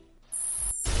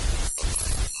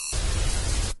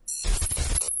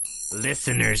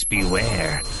Listeners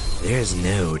beware, there's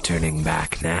no turning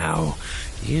back now.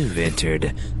 You've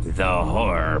entered the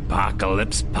Horror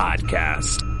Apocalypse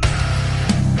Podcast.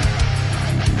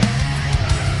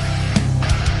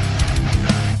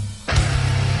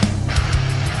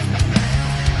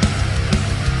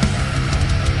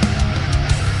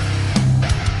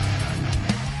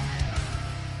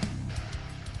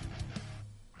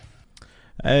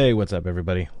 Hey, what's up,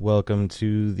 everybody? Welcome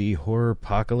to the Horror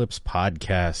Apocalypse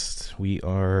Podcast. We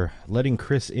are letting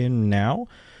Chris in now.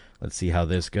 Let's see how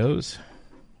this goes.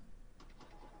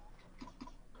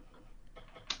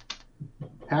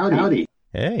 Howdy.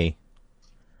 Hey.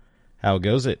 How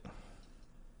goes it?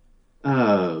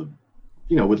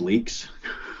 With leaks.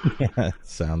 Yeah,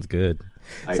 sounds good.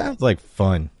 I- Sounds like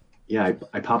fun. Yeah,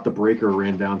 I popped the breaker,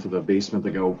 ran down to the basement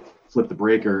to go flip the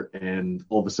breaker, and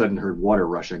all of a sudden heard water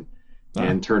rushing.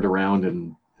 And turned around,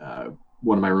 and a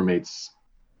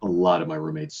lot of my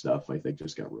roommate's stuff, I think,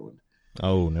 just got ruined.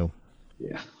 Oh, no.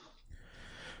 Yeah.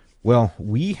 Well,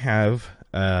 we have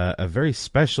a very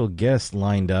special guest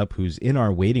lined up who's in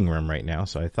our waiting room right now,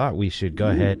 so I thought we should go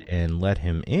ahead and let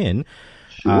him in.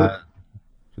 Sure.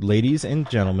 Ladies and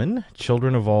gentlemen,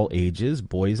 children of all ages,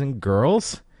 boys and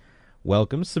girls,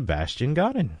 welcome Sebastian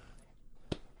Godwin.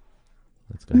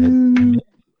 Let's go ahead.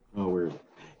 Oh, weird.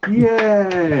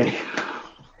 Yay!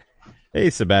 Hey,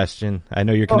 Sebastian. I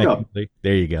know you're connected.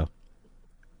 There you go.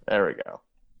 There we go.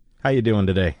 How you doing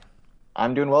today?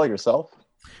 I'm doing well. Yourself?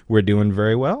 We're doing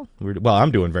very well.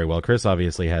 I'm doing very well. Chris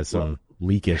obviously has some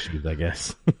leak issues, I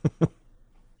guess.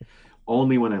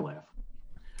 Only when I laugh.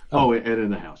 Oh, and in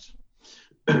the house.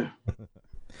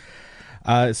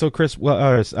 So, Chris,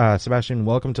 Sebastian,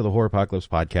 welcome to the Horror Apocalypse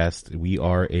Podcast. We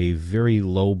are a very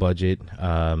low-budget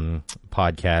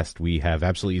podcast. We have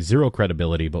absolutely zero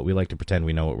credibility, but we like to pretend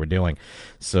we know what we're doing.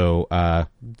 So,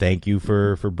 thank you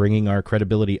for bringing our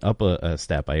credibility up a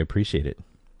step. I appreciate it.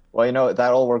 Well,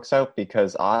 that all works out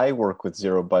because I work with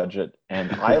zero budget,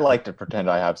 and I like to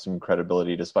pretend I have some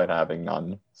credibility despite having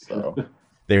none. So,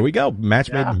 there we go.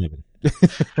 Match made in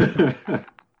heaven.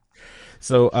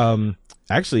 So,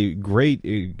 actually, great.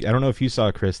 I don't know if you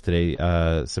saw Chris today.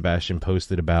 Sebastian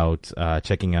posted about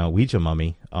checking out Ouija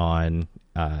Mummy on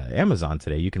Amazon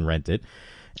today. You can rent it,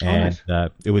 and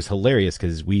it was hilarious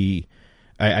because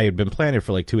I had been planning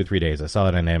for like 2 or 3 days. I saw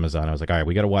it on Amazon. I was like, all right,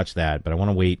 we got to watch that, but I want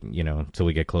to wait, till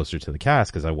we get closer to the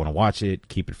cast because I want to watch it,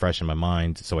 keep it fresh in my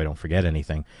mind, so I don't forget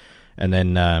anything. And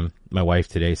then my wife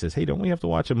today says, hey, don't we have to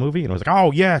watch a movie? And I was like,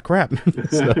 oh, yeah, crap.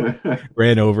 So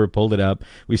ran over, pulled it up.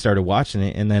 We started watching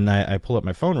it. And then I pull up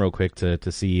my phone real quick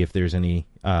to see if there's any,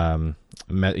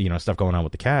 stuff going on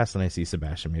with the cast. And I see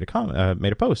Sebastian made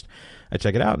a post. I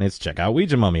check it out, and it's check out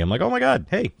Ouija Mummy. I'm like, oh, my God.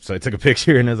 Hey. So I took a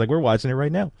picture, and I was like, we're watching it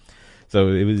right now. So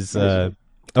it was,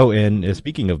 and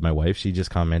speaking of my wife, she just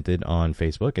commented on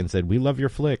Facebook and said, we love your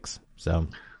flicks. So,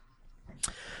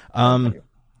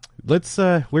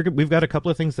 we've got a couple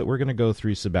of things that we're going to go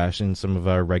through, Sebastian, some of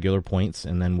our regular points,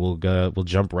 and then we'll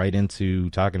jump right into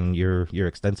talking your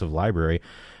extensive library.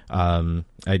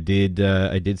 I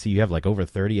did see you have like over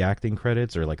 30 acting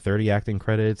credits or like 30 acting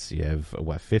credits. You have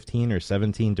 15 or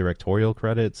 17 directorial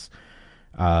credits.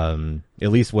 At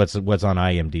least what's on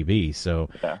IMDb. So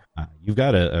you've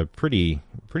got a pretty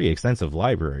extensive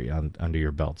library under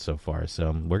your belt so far.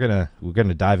 So we're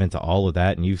gonna dive into all of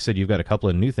that. And you've said you've got a couple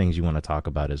of new things you want to talk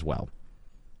about as well.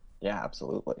 Yeah,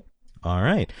 absolutely. All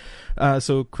right.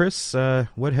 So Chris,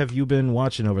 what have you been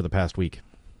watching over the past week?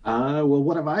 Well,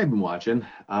 what have I been watching?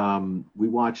 We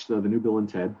watched the new Bill and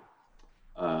Ted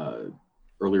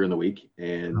earlier in the week,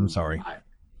 and I'm sorry.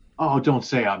 Don't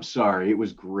say I'm sorry. It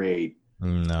was great.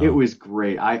 No. It was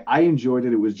great. I enjoyed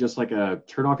it. It was just like a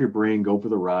turn off your brain, go for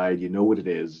the ride. You know what it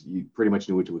is. You pretty much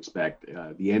knew what to expect.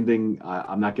 The ending,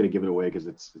 I'm not going to give it away because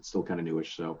it's still kind of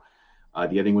newish. So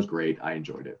the ending was great. I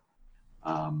enjoyed it.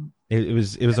 It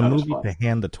was a movie to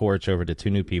hand the torch over to two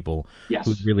new people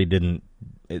who really didn't.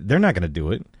 They're not going to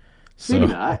do it. So,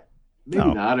 maybe not.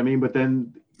 Maybe not. I mean, but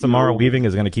then Samara Weaving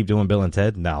is going to keep doing Bill and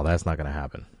Ted. No, that's not going to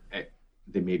happen.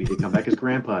 Maybe they come back as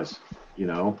grandpas. Who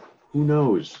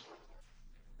knows?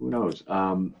 Who knows?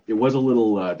 It was a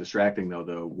little distracting, though.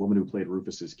 The woman who played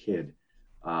Rufus's kid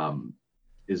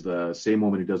is the same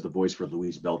woman who does the voice for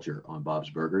Louise Belcher on Bob's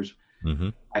Burgers. Mm-hmm.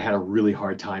 I had a really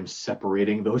hard time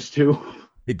separating those two.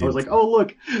 I was like, oh,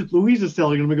 look, Louise is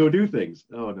telling him to go do things.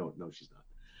 Oh, no, she's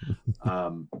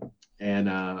not.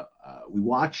 We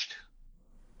watched,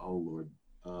 we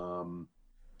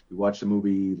watched a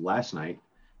movie last night,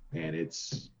 and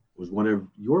was one of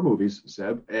your movies,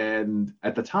 Seb, and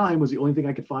at the time was the only thing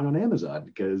I could find on Amazon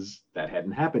because that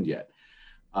hadn't happened yet.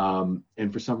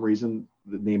 And for some reason,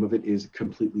 the name of it is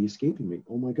completely escaping me.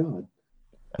 Oh my god!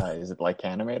 Is it like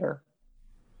Animator?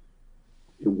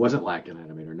 It wasn't like an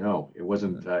animator. No, it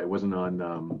wasn't. It wasn't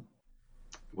on.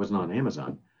 It wasn't on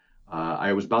Amazon.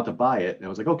 I was about to buy it, and I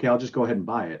was like, okay, I'll just go ahead and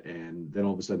buy it. And then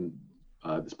all of a sudden,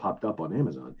 this popped up on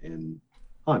Amazon. And,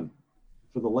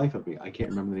 for the life of me, I can't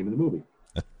remember the name of the movie.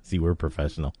 See, we're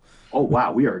professional. Oh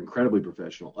wow, we are incredibly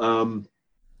professional.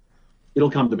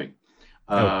 It'll come to me.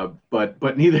 But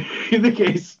in either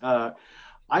case, I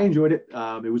enjoyed it.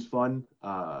 It was fun.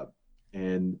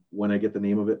 And when I get the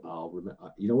name of it, I'll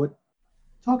remember. You know what?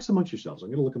 Talk amongst yourselves. I'm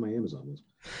going to look at my Amazon list.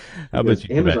 How about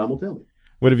you? Amazon will tell me.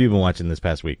 What have you been watching this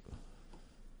past week?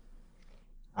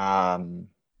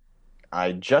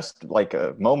 I just like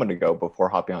a moment ago before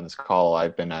hopping on this call, I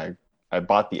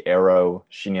bought the Arrow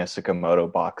Shinya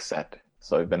Tsukamoto box set.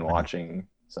 So I've been watching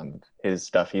some of his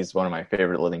stuff. He's one of my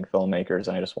favorite living filmmakers,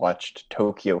 and I just watched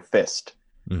Tokyo Fist,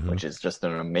 which is just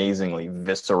an amazingly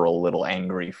visceral little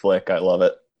angry flick. I love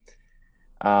it.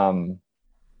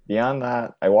 Beyond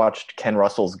that, I watched Ken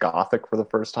Russell's Gothic for the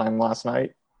first time last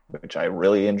night, which I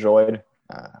really enjoyed.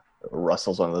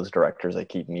 Russell's one of those directors I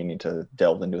keep meaning to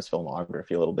delve into his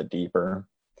filmography a little bit deeper.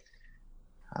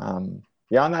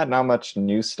 Beyond that, not much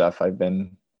new stuff. I've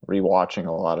been rewatching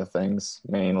a lot of things,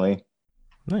 mainly.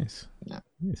 Nice. Yeah.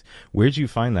 Nice. Where'd you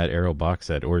find that Arrow box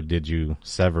set, or did you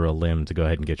sever a limb to go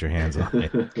ahead and get your hands on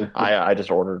it? I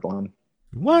just ordered one.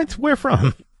 What? Where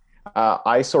from?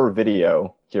 Eyesore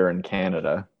Video here in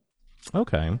Canada.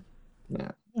 Okay.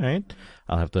 Yeah. All right.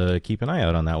 I'll have to keep an eye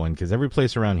out on that one, because every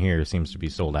place around here seems to be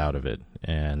sold out of it.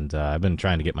 And I've been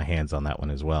trying to get my hands on that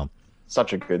one as well.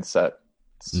 Such a good set.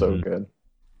 So good.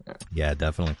 Yeah,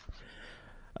 definitely.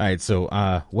 All right. So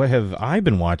what have I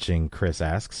been watching, Chris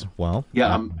asks. Well,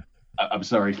 yeah, I'm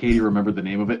sorry. Katie remembered the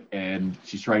name of it, and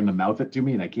she's trying to mouth it to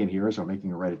me, and I can't hear her, so I'm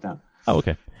making her write it down. Oh,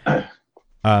 okay.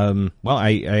 Well,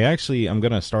 I actually, I'm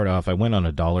going to start off. I went on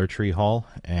a Dollar Tree haul,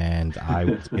 and I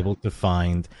was able to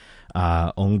find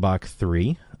Ong-Bak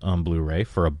 3 on Blu-ray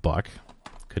for $1.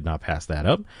 Could not pass that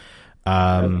up.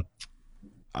 I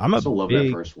still love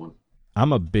that first one.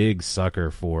 I'm a big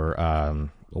sucker for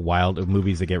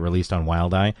movies that get released on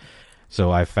Wild Eye.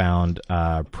 So I found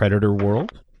Predator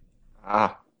World.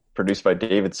 Produced by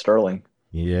David Sterling.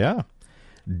 Yeah.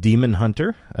 Demon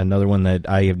Hunter, another one that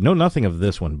I know nothing of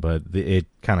this one, but it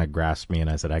kind of grasped me, and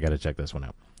I said I got to check this one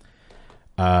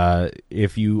out.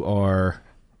 If you are,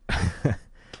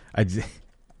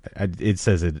 it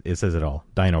says it all.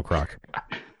 Dino Croc.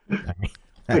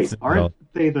 Wait,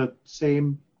 aren't they the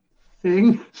same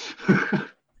thing?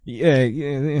 yeah,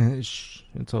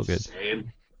 it's all good.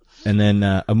 Same. And then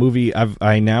a movie,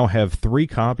 I now have 3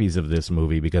 copies of this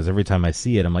movie, because every time I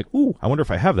see it, I'm like, ooh, I wonder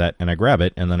if I have that, and I grab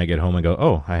it, and then I get home and go,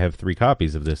 oh, I have 3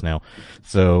 copies of this now.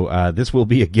 So this will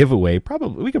be a giveaway.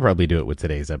 Probably we could probably do it with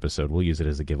today's episode. We'll use it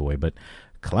as a giveaway. But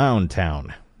Clown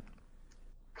Town.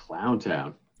 Clown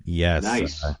Town. Yes.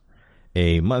 Nice.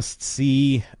 A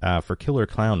must-see for killer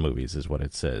clown movies is what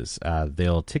it says.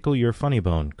 They'll tickle your funny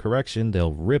bone. Correction,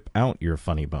 they'll rip out your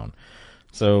funny bone.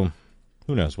 So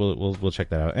who knows? We'll check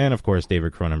that out. And of course,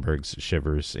 David Cronenberg's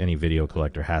Shivers. Any video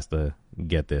collector has to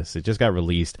get this. It just got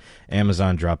released.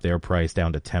 Amazon dropped their price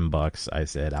down to $10. I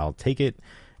said I'll take it,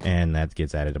 and that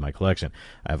gets added to my collection.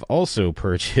 I've also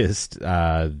purchased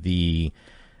the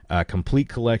complete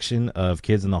collection of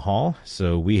Kids in the Hall.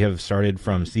 So we have started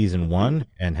from season 1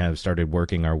 and have started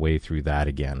working our way through that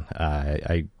again.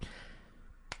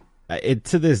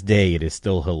 To this day, it is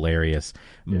still hilarious.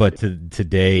 But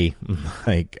today,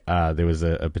 there was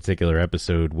a particular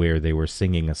episode where they were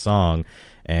singing a song,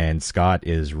 and Scott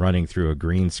is running through a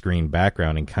green screen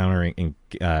background,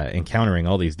 encountering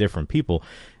all these different people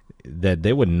that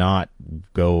they would not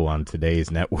go on today's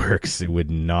networks. It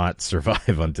would not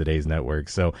survive on today's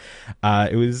networks. So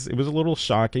it was a little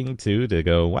shocking too to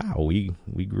go, wow, we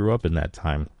grew up in that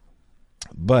time.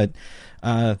 But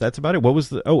that's about it. What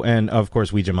was and of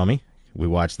course Ouija Mummy. We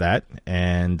watched that,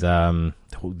 and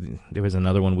there was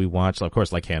another one we watched, of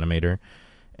course, like Animator.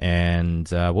 And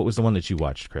what was the one that you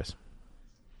watched, Chris?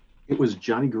 It was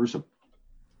Johnny Gruesome.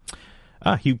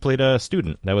 He played a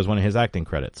student. That was one of his acting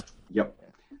credits. Yep.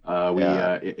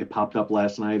 It popped up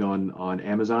last night on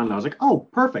Amazon, and I was like, oh,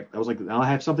 perfect. I was like, now I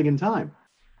have something in time.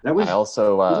 That was. I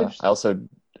also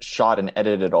shot and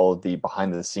edited all of the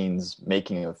behind the scenes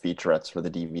making of featurettes for the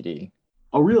DVD.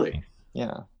 Oh, really?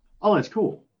 Yeah. Oh, that's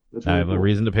cool. That's really I have a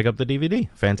reason to pick up the DVD.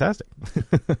 Fantastic.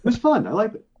 It was fun. I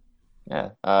liked it. Yeah.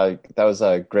 That was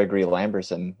Gregory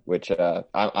Lamberson, which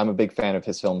I'm a big fan of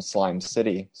his film Slime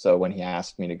City. So when he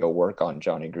asked me to go work on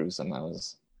Johnny Gruesome, that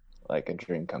was like a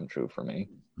dream come true for me.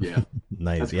 Yeah.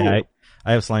 Nice. That's Yeah, cool.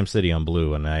 I have Slime City on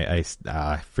Blue, and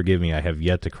forgive me, I have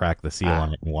yet to crack the seal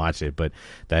on it and watch it, but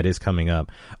that is coming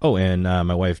up. Oh, and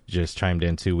my wife just chimed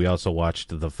in too. We also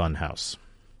watched The Fun House.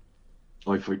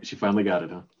 Oh, she finally got it,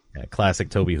 huh? Yeah,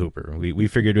 classic Toby Hooper. We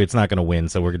figured it's not going to win,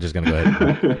 so we're just going to go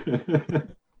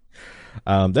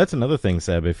ahead. That's another thing,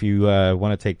 Seb. If you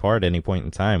want to take part at any point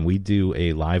in time, we do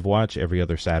a live watch every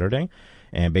other Saturday.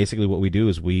 And basically what we do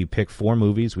is we pick 4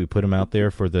 movies, we put them out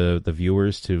there for the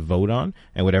viewers to vote on,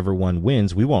 and whatever one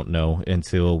wins, we won't know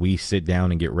until we sit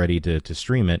down and get ready to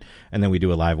stream it, and then we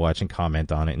do a live watch and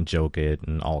comment on it and joke it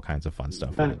and all kinds of fun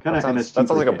stuff. That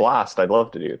sounds like a blast. I'd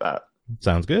love to do that.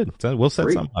 Sounds good. So we'll set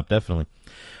something up, definitely.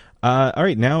 All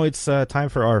right, now it's time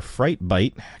for our Fright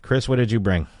Bite. Chris, what did you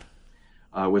bring?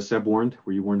 Was Seb warned?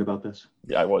 Were you warned about this?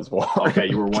 Yeah, I was warned. Okay,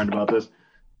 you were warned about this.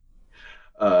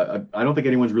 I don't think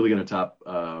anyone's really going to top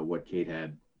what Kate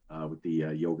had with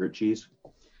the yogurt cheese.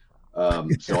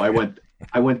 So I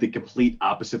went the complete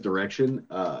opposite direction.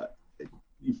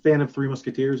 You fan of Three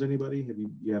Musketeers? Anybody?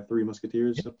 You have Three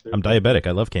Musketeers up there? I'm diabetic.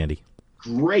 I love candy.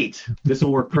 Great. This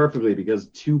will work perfectly because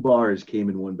 2 bars came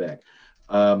in one bag.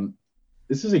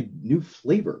 This is a new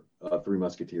flavor of Three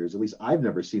Musketeers. At least I've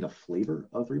never seen a flavor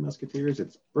of Three Musketeers.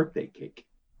 It's birthday cake.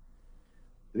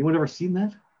 Anyone ever seen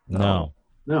that? No.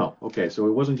 No. Okay, so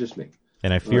it wasn't just me.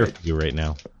 And I fear for you right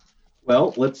now.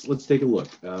 Well, let's take a look.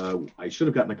 I should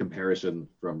have gotten a comparison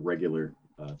from regular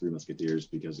Three Musketeers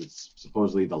because it's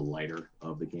supposedly the lighter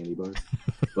of the candy bars.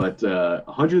 But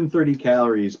 130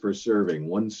 calories per serving.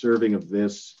 One serving of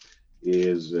this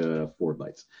is 4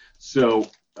 bites. So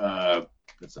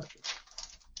that's not true.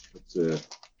 Let's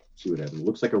see what happens. It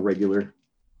looks like a regular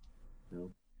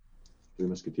Three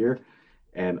Musketeer.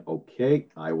 And okay,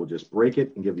 I will just break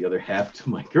it and give the other half to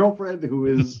my girlfriend who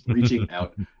is reaching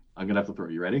out. I'm going to have to throw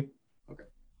it. You ready? Okay.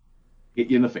 Hit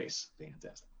you in the face.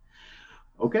 Fantastic.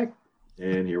 Okay.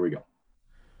 And here we go.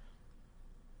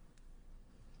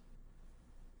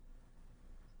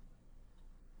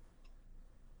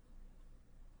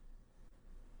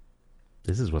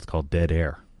 This is what's called dead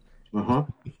air. Uh-huh.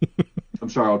 I'm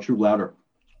sorry, I'll chew louder.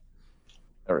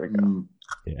 There we go.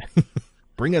 Yeah.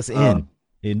 Bring us in.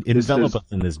 Envelop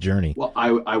us in this journey. Well,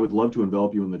 I would love to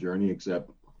envelop you in the journey,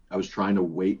 except I was trying to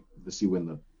wait to see when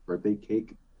the birthday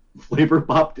cake flavor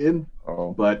popped in,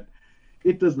 but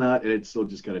it does not, and it still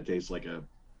just kind of tastes like a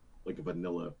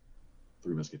vanilla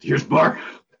Three Musketeers bar.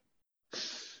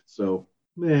 So,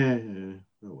 oh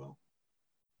well.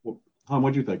 Han,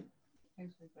 what'd you think?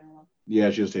 Tastes like vanilla.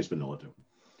 Yeah, she does taste vanilla too.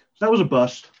 So that was a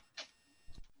bust.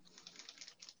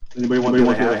 Anybody want the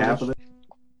other half of it?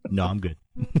 No, I'm good.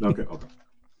 Okay.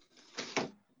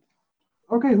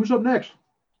 Okay, who's up next?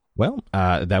 Well,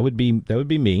 that would be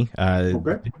me.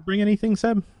 Okay. Did you bring anything,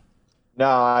 Seb? No,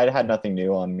 I had nothing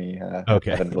new on me.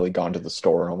 Okay. I haven't really gone to the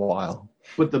store in a while.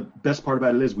 But the best part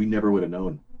about it is we never would have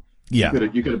known. Yeah.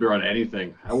 You could have brought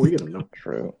anything. How are we going to know?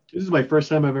 True. This is my first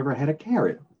time I've ever had a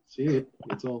carrot. See,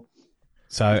 it's all.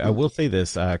 So I will say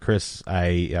this, Chris.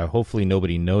 I hopefully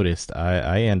nobody noticed.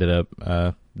 I ended up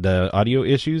the audio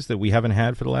issues that we haven't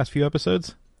had for the last few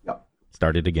episodes. Yep.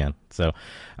 Started again. So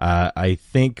I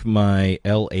think my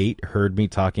L8 heard me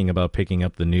talking about picking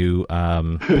up the new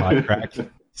pod crack.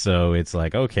 So it's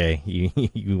like, okay,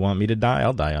 you want me to die?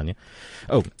 I'll die on you.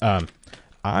 Oh,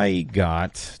 I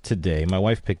got today. My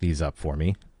wife picked these up for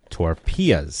me.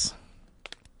 Tortillas.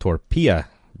 Tortilla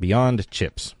Beyond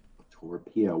Chips.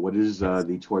 Tortilla. What is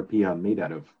the tortilla made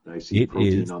out of? I see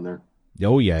protein on there.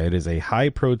 Oh, yeah. It is a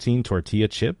high-protein tortilla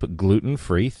chip,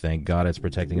 gluten-free. Thank God it's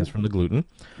protecting us from the gluten.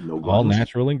 No gluten. All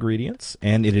natural ingredients.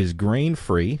 And it is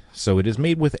grain-free, so it is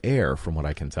made with air, from what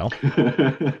I can tell.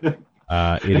 It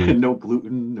is, no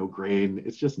gluten, no grain.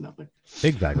 It's just nothing.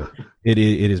 Exactly. It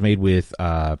is made with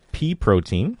pea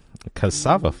protein,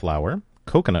 cassava flour,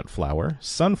 coconut flour,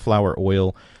 sunflower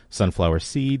oil, sunflower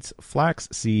seeds, flax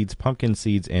seeds, pumpkin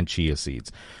seeds, and chia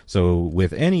seeds. So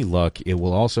with any luck, it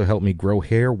will also help me grow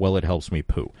hair while it helps me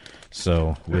poo.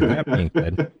 So with that being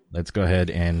said, let's go ahead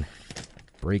and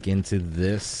break into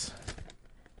this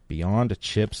Beyond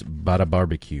Chips Bada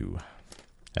Barbecue.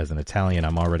 As an Italian,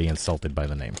 I'm already insulted by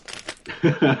the name.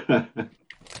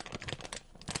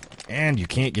 And you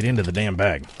can't get into the damn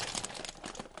bag.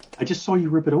 I just saw you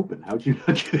rip it open. How'd you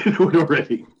not get into it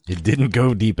already? It didn't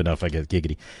go deep enough, I guess.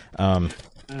 Giggity. Nice.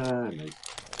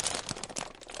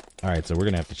 All right, so we're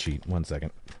going to have to cheat. 1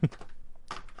 second.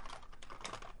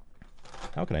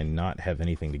 How can I not have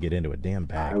anything to get into a damn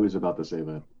bag? I was about to say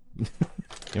that. You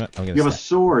know what? You have a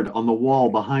sword on the wall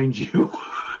behind you.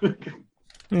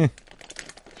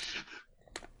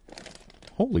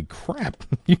 Holy crap.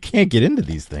 You can't get into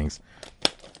these things.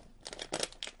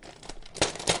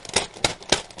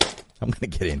 I'm gonna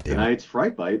get in, damn it. Tonight's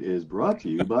Fright Bite is brought to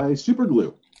you by Super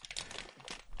Glue.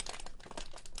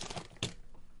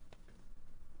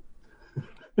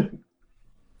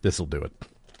 This'll do it.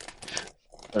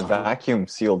 They're vacuum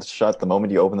sealed shut. The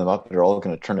moment you open them up, they're all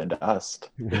going to turn to dust.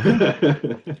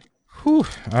 Whew.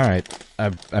 All right.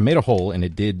 I made a hole, and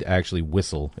it did actually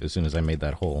whistle as soon as I made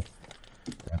that hole.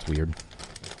 That's weird.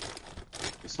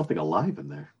 There's something alive in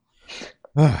there.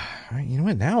 All right, you know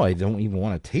what? Now I don't even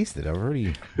want to taste it. I've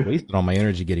already wasted all my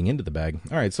energy getting into the bag.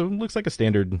 All right, so it looks like a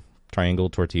standard triangle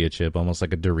tortilla chip, almost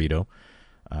like a Dorito.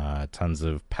 Tons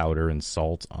of powder and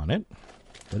salt on it.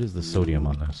 What is the sodium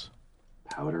on this?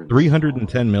 Powder.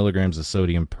 310 milligrams of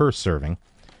sodium per serving.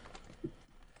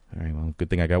 All right, well, good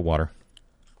thing I got water.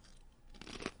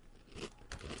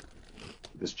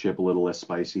 This chip a little less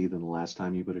spicy than the last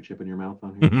time you put a chip in your mouth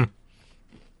on here?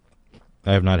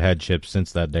 I have not had chips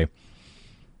since that day.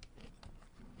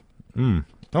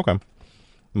 Okay.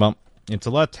 Well, it's a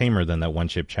lot tamer than that one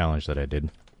chip challenge that I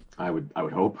did. I would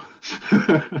hope.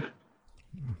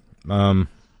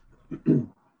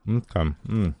 Okay.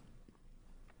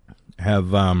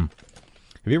 Have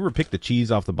you ever picked the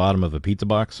cheese off the bottom of a pizza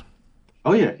box?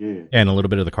 Oh yeah. And a little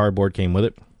bit of the cardboard came with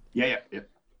it? Yeah.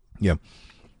 Yeah.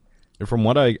 From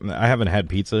what I haven't had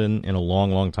pizza in a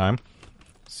long time,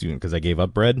 soon because I gave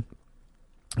up bread.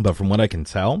 But from what I can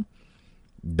tell,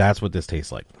 that's what this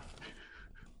tastes like.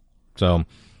 So,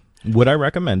 would I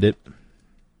recommend it?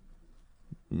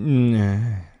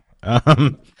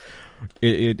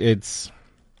 It's.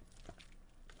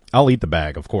 I'll eat the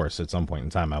bag, of course. At some point in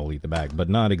time, I will eat the bag, but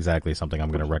not exactly something I'm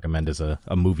going to recommend as a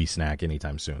movie snack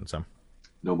anytime soon. So,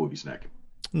 No movie snack.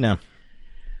 no.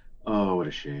 Oh, what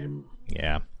a shame.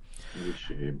 Yeah. What a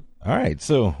shame. All right.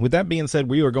 So, with that being said,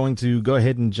 we are going to go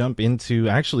ahead and jump into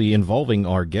actually involving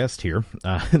our guest here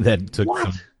that took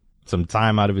some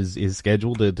time out of his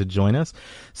schedule to join us.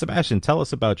 Sebastian, tell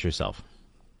us about yourself.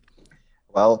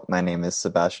 Well, my name is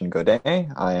Sebastian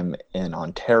Godin. I am an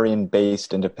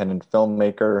Ontarian-based independent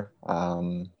filmmaker.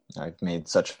 I've made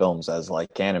such films as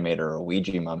like Animator,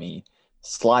 Ouija Mummy,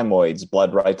 Slimoids,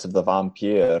 Blood Rites of the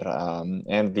Vampire,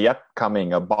 and the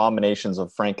upcoming Abominations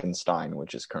of Frankenstein,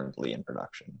 which is currently in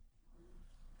production.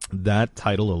 That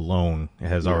title alone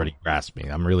has already grasped me.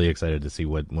 I'm really excited to see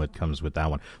what comes with that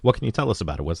one. What can you tell us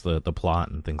about it? What's the plot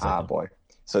and things like that? Boy.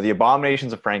 So the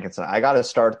Abominations of Frankenstein. I got to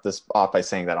start this off by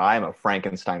saying that I'm a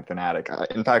Frankenstein fanatic.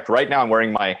 In fact, right now I'm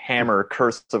wearing my Hammer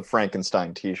Curse of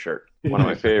Frankenstein t-shirt, one of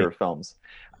my favorite films.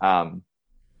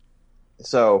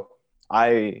 So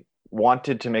I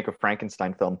wanted to make a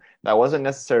Frankenstein film that wasn't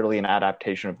necessarily an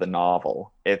adaptation of the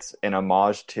novel. It's an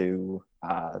homage to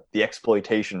the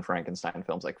exploitation Frankenstein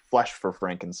films like Flesh for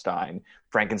Frankenstein,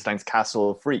 Frankenstein's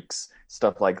Castle of Freaks,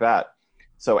 stuff like that.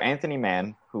 So Anthony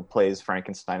Mann, who plays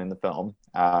Frankenstein in the film,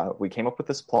 we came up with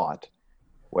this plot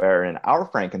wherein our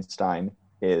Frankenstein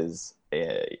is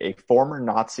a former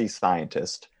Nazi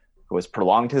scientist who has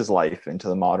prolonged his life into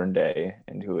the modern day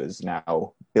and who is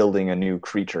now building a new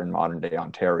creature in modern day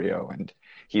Ontario. And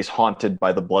he's haunted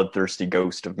by the bloodthirsty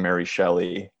ghost of Mary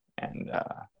Shelley. And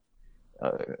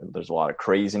there's a lot of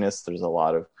craziness. There's a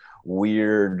lot of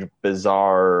weird,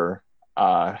 bizarre...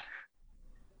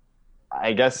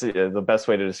 I guess the best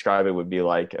way to describe it would be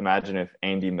like, imagine if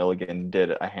Andy Milligan did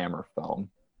a Hammer film.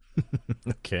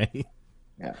 Okay.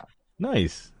 Yeah.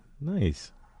 Nice. Okay.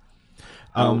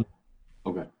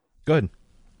 Go ahead.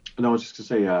 No, I was just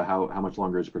going to say, how much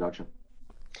longer is production?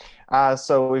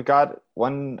 So we've got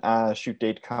one shoot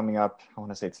date coming up. I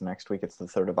want to say it's next week. It's the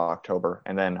 3rd of October.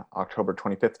 And then October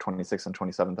 25th, 26th, and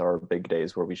 27th are our big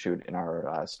days where we shoot in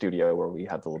our studio where we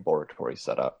have the laboratory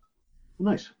set up.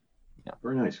 Nice. Yeah.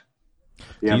 Very nice.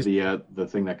 Yeah, the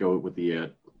thing that go with the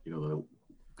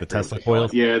the Tesla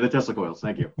coils. Yeah, the Tesla coils.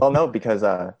 Thank you. Well, no, because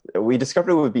we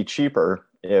discovered it would be cheaper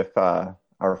if our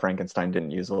Frankenstein didn't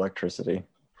use electricity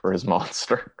for his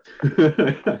monster.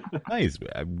 Nice.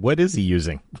 What is he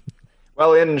using?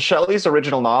 Well, in Shelley's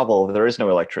original novel, there is no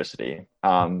electricity.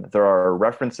 There are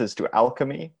references to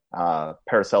alchemy.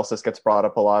 Paracelsus gets brought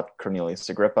up a lot. Cornelius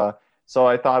Agrippa. So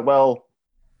I thought, well,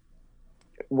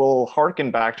 we'll harken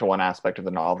back to one aspect of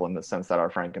the novel in the sense that our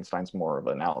Frankenstein's more of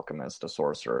an alchemist, a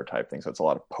sorcerer type thing. So it's a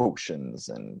lot of potions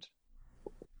and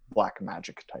black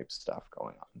magic type stuff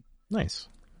going on. Nice.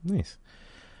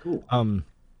 Cool.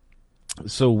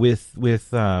 So with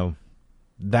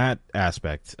that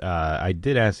aspect, I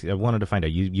did ask. I wanted to find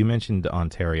out. You mentioned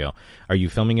Ontario. Are you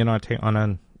filming in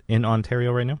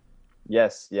Ontario right now?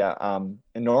 Yes. Yeah. And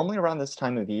normally around this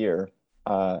time of year,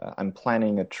 I'm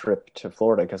planning a trip to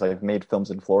Florida because I've made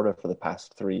films in Florida for the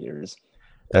past 3 years.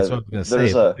 That's what I was going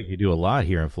to say. You do a lot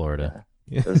here in Florida.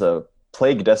 Yeah. There's a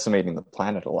plague decimating the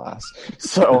planet, alas.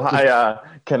 So I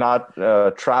cannot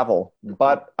travel,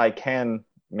 but I can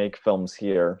make films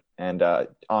here. And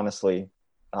honestly,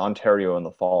 Ontario in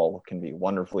the fall can be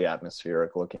wonderfully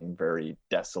atmospheric, looking very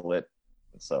desolate.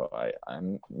 So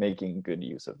I'm making good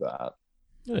use of that.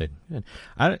 Good, good.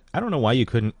 I don't know why you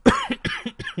couldn't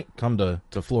come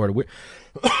to Florida.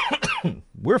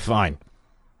 We're fine.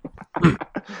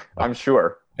 I'm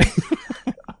sure.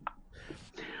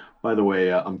 By the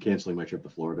way, I'm canceling my trip to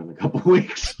Florida in a couple of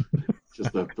weeks.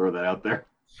 Just to throw that out there.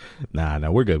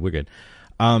 Nah, we're good. We're good.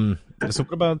 So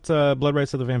what about Blood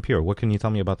Rites of the Vampire? What can you tell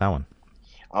me about that one?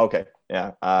 Okay,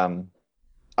 yeah.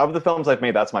 Of the films I've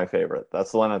made, that's my favorite.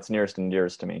 That's the one that's nearest and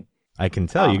dearest to me. I can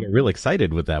tell you get real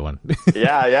excited with that one.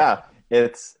 Yeah.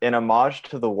 It's an homage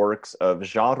to the works of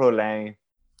Jean Rollin,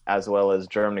 as well as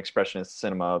German expressionist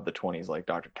cinema of the 20s, like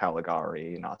Dr.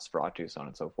 Caligari, Nosferatu, so on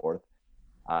and so forth.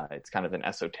 It's kind of an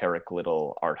esoteric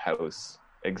little art house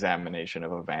examination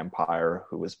of a vampire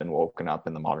who has been woken up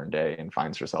in the modern day and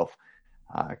finds herself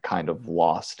kind of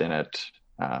lost in it,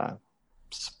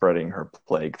 spreading her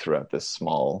plague throughout this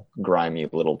small, grimy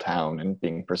little town and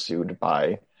being pursued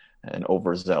by an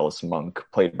overzealous monk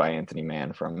played by Anthony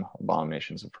Mann from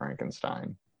Abominations of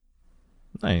Frankenstein.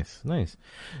 Nice.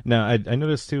 Now, I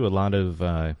noticed too a lot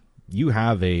of you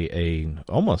have a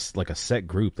almost like a set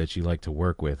group that you like to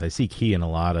work with. I see Key in a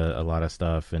lot of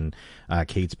stuff, and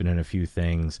Kate's been in a few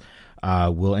things.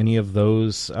 Will any of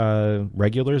those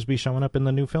regulars be showing up in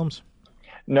the new films?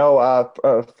 No,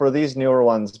 for these newer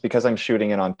ones, because I'm shooting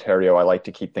in Ontario, I like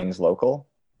to keep things local.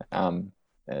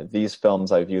 These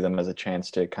films, I view them as a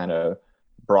chance to kind of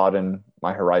broaden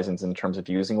my horizons in terms of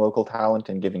using local talent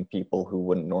and giving people who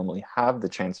wouldn't normally have the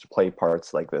chance to play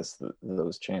parts like this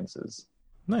those chances.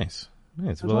 Nice.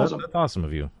 That's Well, awesome. that's awesome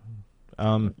of you.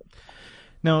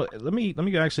 Now let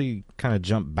me actually kind of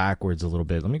jump backwards a little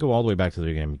bit. Let me go all the way back to the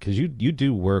beginning, because you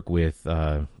do work with,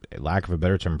 lack of a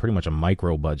better term, pretty much a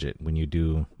micro budget when you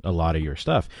do a lot of your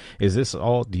stuff. Is this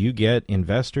all? Do you get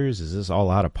investors? Is this all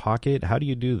out of pocket? How do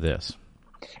you do this?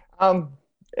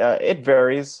 It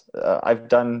varies. I've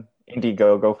done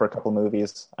Indiegogo for a couple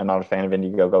movies. I'm not a fan of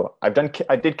Indiegogo. I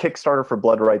did Kickstarter for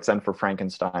Blood Rites and for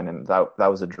Frankenstein, and that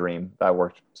was a dream. That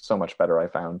worked so much better, I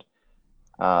found.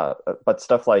 But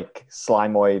stuff like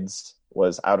Slimoids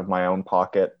was out of my own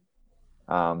pocket.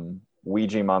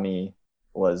 Ouija Mummy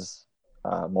was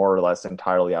more or less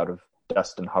entirely out of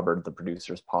Dustin Hubbard, the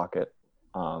producer's pocket.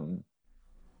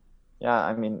 Yeah,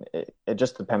 I mean, it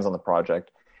just depends on the project.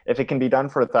 If it can be done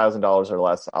for $1,000 or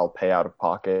less, I'll pay out of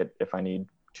pocket. If I need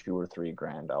 $2,000 or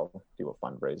 $3,000, I'll do a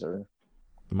fundraiser.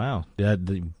 Wow, I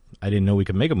didn't know we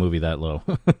could make a movie that low.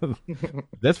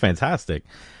 That's fantastic.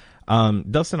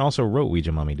 Dustin also wrote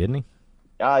Ouija Mummy, didn't he?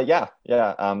 Yeah.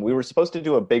 We were supposed to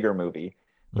do a bigger movie.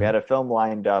 We had a film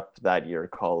lined up that year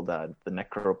called The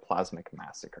Necroplasmic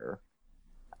Massacre.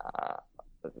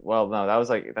 Well, no, that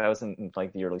was in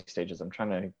like the early stages. I'm trying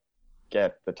to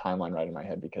get the timeline right in my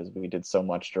head because we did so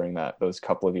much during those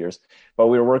couple of years. But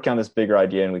we were working on this bigger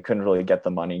idea and we couldn't really get the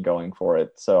money going for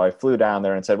it. So I flew down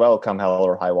there and said, well, come hell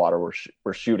or high water,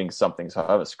 we're shooting something. So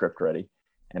I have a script ready.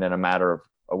 And in a matter of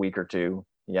a week or two,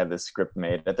 he had this script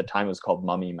made. At the time, it was called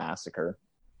Mummy Massacre.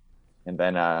 And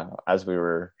then as we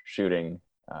were shooting,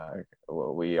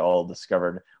 we all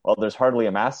discovered, well, there's hardly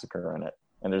a massacre in it.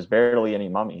 And there's barely any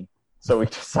mummy. So we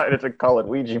decided to call it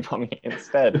Ouija Mummy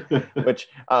instead, which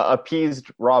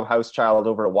appeased Rob Housechild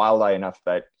over at Wild Eye enough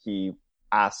that he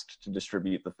asked to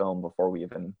distribute the film before we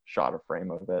even shot a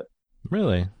frame of it.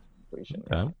 Really?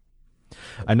 Okay.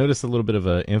 I noticed a little bit of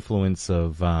an influence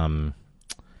of, oh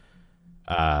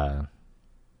my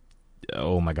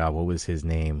God, what was his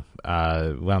name?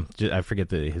 Well, I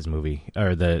forget his movie,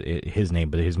 or his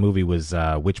name, but his movie was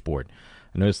Witchboard.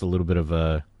 I noticed a little bit of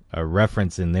a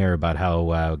reference in there about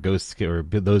how ghosts or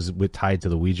those tied to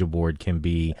the Ouija board can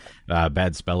be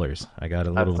bad spellers. I got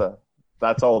a little.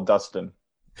 That's all Dustin.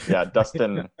 Yeah,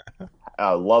 Dustin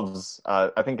loves.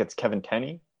 I think it's Kevin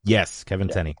Tenney. Yes, Kevin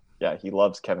Tenney. Yeah, he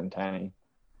loves Kevin Tenney.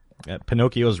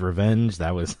 Pinocchio's Revenge.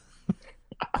 That was.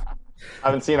 I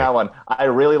haven't seen that one. I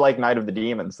really like Night of the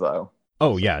Demons, though.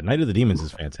 Oh, yeah. Night of the Demons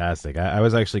is fantastic. I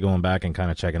was actually going back and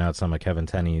kind of checking out some of Kevin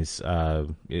Tenney's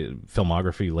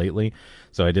filmography lately.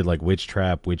 So I did like Witch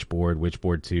Trap,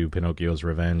 Witchboard 2, Pinocchio's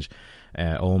Revenge.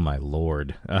 Oh, my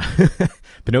Lord.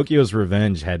 Pinocchio's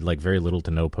Revenge had like very little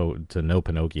to no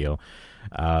Pinocchio.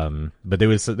 But there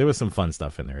was some fun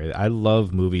stuff in there. I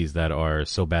love movies that are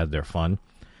so bad they're fun.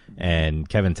 And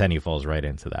Kevin Tenney falls right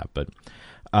into that. But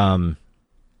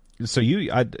so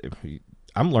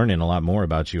I'm learning a lot more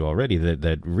about you already.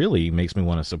 That really makes me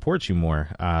want to support you more.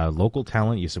 Local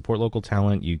talent, you support local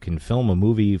talent. You can film a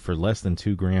movie for less than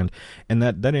 $2,000, and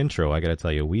that intro, I got to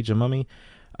tell you, Ouija Mummy,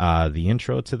 the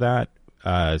intro to that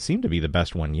seemed to be the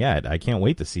best one yet. I can't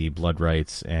wait to see Blood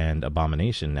Rights and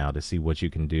Abomination now to see what you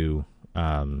can do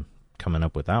coming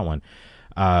up with that one.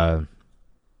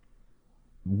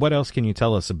 What else can you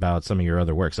tell us about some of your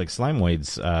other works? Like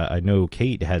Slimoids, I know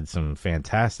Kate had some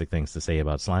fantastic things to say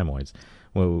about Slimoids.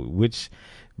 Well, which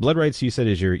Blood Rights you said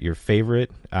is your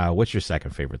favorite. What's your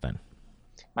second favorite then?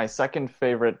 My second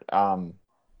favorite,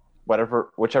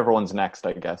 whichever one's next,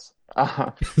 I guess.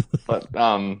 But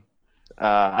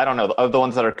I don't know. Of the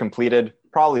ones that are completed,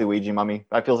 probably Ouija Mummy.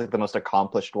 That feels like the most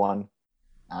accomplished one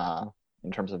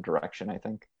in terms of direction, I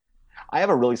think. I have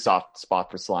a really soft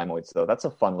spot for Slimoids, though. That's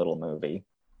a fun little movie.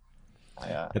 I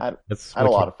had a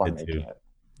lot of fun making it.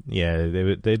 Yeah,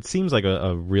 it seems like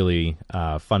a really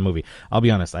fun movie. I'll be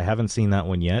honest, I haven't seen that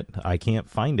one yet. I can't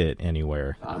find it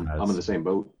anywhere. I'm in the same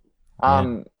boat.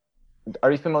 Are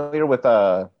you familiar with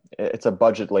it's a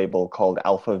budget label called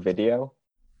Alpha Video?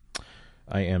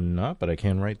 I am not, but I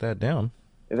can write that down.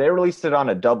 They released it on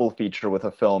a double feature with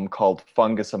a film called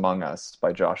Fungus Among Us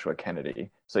by Joshua Kennedy.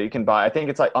 So you can buy, I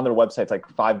think it's like on their website, it's like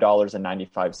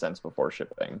 $5.95 before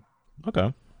shipping.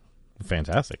 Okay.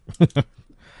 Fantastic.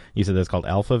 You said that's called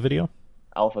Alpha Video?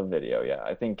 Alpha Video, yeah.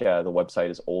 I think the website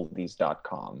is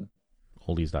oldies.com.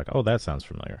 Oldies.com. Oh, that sounds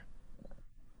familiar.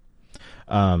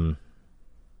 And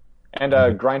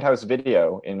Grindhouse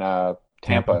Video in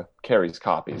Tampa carries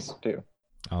copies too.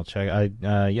 I'll check.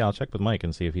 I'll check with Mike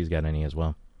and see if he's got any as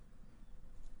well.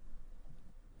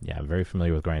 Yeah, I'm very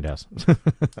familiar with Grindhouse.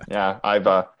 Yeah, I've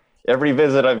every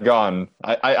visit I've gone,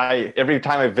 I every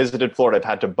time I've visited Florida, I've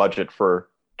had to budget for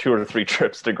 2 or 3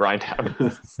 trips to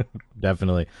Grindhouse.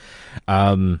 Definitely.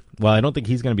 Well, I don't think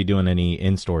he's going to be doing any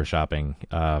in-store shopping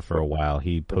for a while.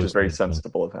 Which is very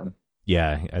sensible of him.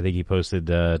 Yeah, I think he posted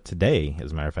today,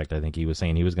 as a matter of fact. I think he was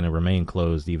saying he was going to remain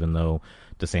closed even though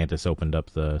DeSantis opened up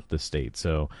the state.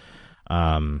 So,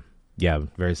 yeah,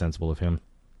 very sensible of him.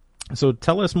 So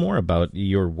tell us more about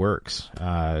your works.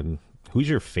 Who's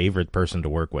your favorite person to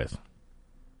work with?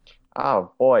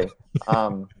 Oh, boy.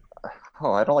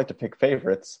 I don't like to pick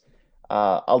favorites.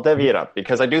 I'll divvy it up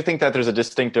because I do think that there's a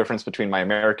distinct difference between my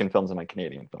American films and my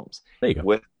Canadian films. There you go.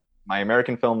 With my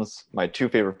American films, my 2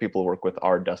 favorite people to work with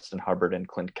are Dustin Hubbard and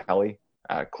Clint Kelly.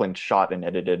 Clint shot and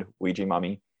edited Ouija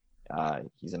Mummy.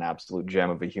 He's an absolute gem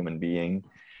of a human being.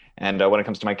 And when it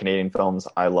comes to my Canadian films,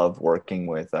 I love working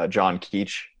with John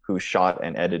Keach, who shot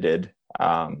and edited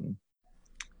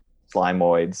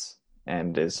Slimoids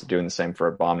and is doing the same for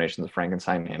Abominations of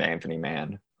Frankenstein, and Anthony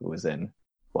Mann, who was in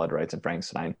Blood Rights and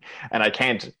Frankenstein. And I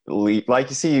can't leave, like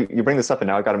you see, you bring this up and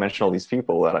now I got to mention all these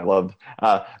people that I love.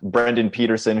 Brendan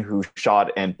Peterson, who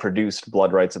shot and produced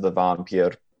Blood Rights of the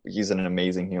Vampire. He's an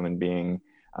amazing human being.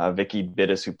 Vicky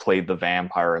Bittis, who played the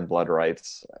vampire in Blood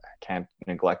Rights. I can't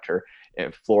neglect her.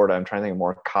 In Florida, I'm trying to think of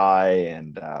more. Kai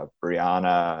and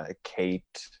Brianna,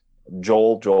 Kate,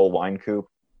 Joel Winecoop.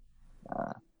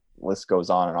 List goes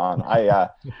on and on.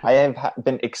 I have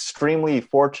been extremely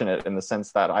fortunate in the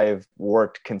sense that I have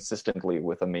worked consistently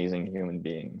with amazing human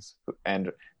beings,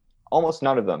 and almost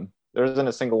none of them. There isn't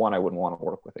a single one I wouldn't want to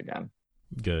work with again.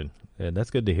 Good.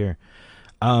 That's good to hear.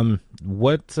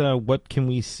 What can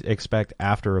we expect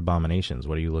after Abominations?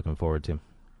 What are you looking forward to?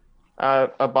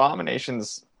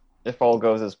 Abominations, if all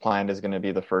goes as planned, is going to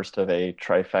be the first of a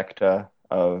trifecta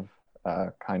of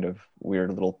kind of weird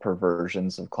little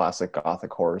perversions of classic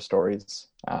Gothic horror stories.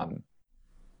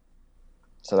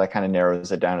 So that kind of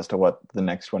narrows it down as to what the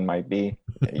next one might be.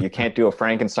 You can't do a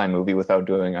Frankenstein movie without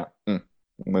doing a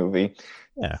movie.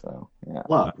 Yeah. So, yeah.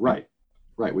 Well, right.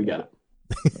 We got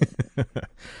it.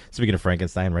 Speaking of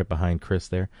Frankenstein, right behind Chris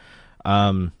there.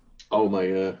 Oh my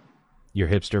God. Your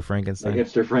hipster Frankenstein. My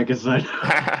hipster Frankenstein.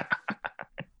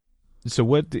 So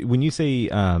when you say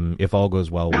if all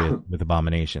goes well with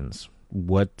Abominations,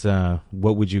 what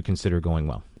would you consider going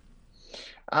well?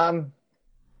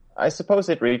 I suppose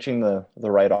it reaching the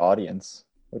right audience,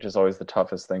 which is always the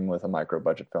toughest thing with a micro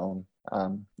budget film.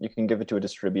 You can give it to a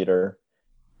distributor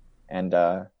and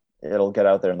it'll get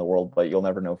out there in the world, but you'll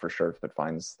never know for sure if it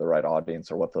finds the right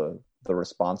audience or what the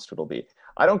response to it will be.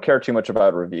 I don't care too much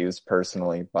about reviews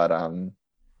personally, but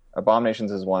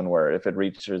Abominations is one where if it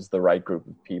reaches the right group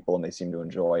of people and they seem to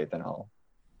enjoy it, then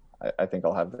I think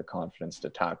I'll have the confidence to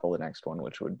tackle the next one,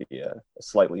 which would be a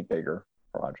slightly bigger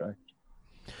project.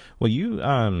 Well,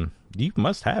 you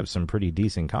must have some pretty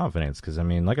decent confidence because, I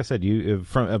mean, like I said, you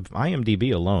from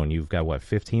IMDb alone, you've got,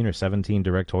 15 or 17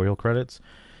 directorial credits?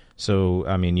 So,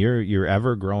 I mean, you're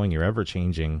ever growing, you're ever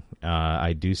changing.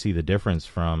 I do see the difference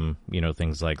from,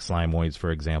 things like Slimoids,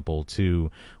 for example,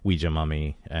 to Ouija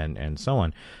Mummy and so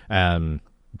on.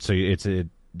 So it's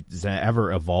an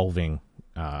ever evolving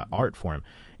art form,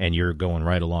 and you're going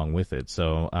right along with it.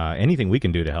 So anything we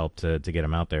can do to help to get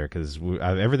them out there, because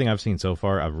everything I've seen so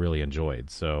far, I've really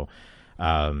enjoyed. So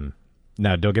now,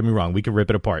 don't get me wrong, we can rip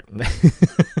it apart.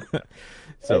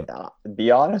 So be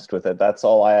honest with it. That's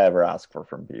all I ever ask for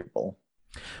from people.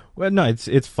 Well, no,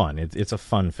 it's fun. It's a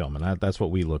fun film, and that's what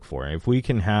we look for. If we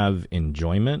can have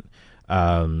enjoyment,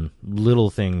 little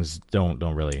things don't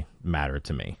really matter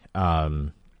to me.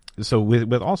 So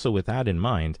with that in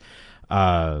mind,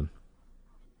 how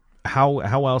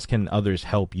else can others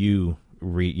help you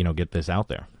get this out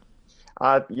there?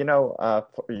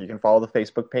 You can follow the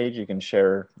Facebook page. You can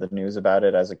share the news about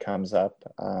it as it comes up.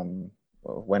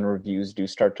 When reviews do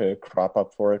start to crop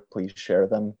up for it, please share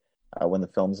them. When the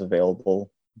film's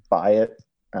available, buy it.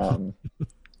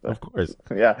 Of course.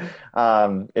 Yeah.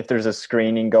 If there's a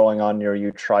screening going on near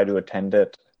you, try to attend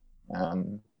it.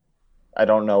 I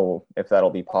don't know if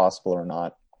that'll be possible or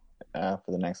not for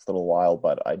the next little while,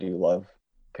 but I do love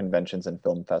conventions and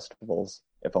film festivals,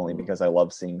 if only because I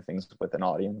love seeing things with an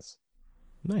audience.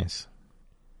 Nice.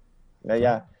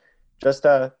 Yeah. Just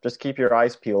keep your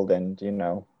eyes peeled and,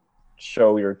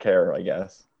 show your care, I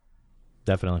guess.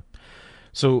 Definitely.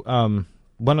 So,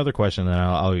 one other question, and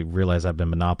I'll realize I've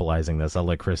been monopolizing this. I'll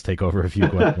let Chris take over a few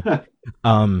questions.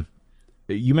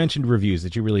 You mentioned reviews,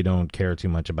 that you really don't care too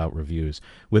much about reviews.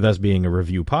 With us being a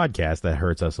review podcast, that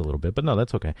hurts us a little bit, but no,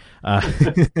 that's okay.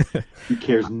 He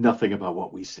cares nothing about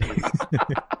what we say.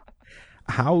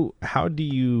 How do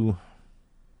you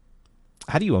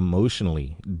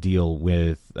emotionally deal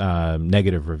with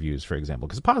negative reviews, for example?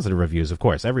 Because positive reviews, of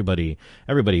course, everybody,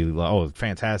 oh,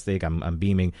 fantastic, I'm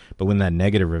beaming. But when that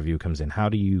negative review comes in, how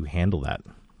do you handle that?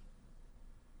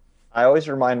 I always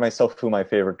remind myself who my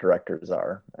favorite directors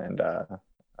are, and my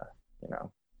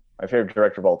favorite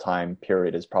director of all time,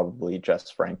 period, is probably Jess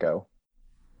Franco.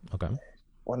 Okay,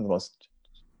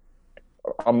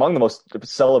 among the most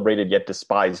celebrated yet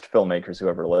despised filmmakers who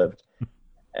ever lived,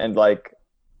 and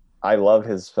I love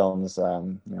his films,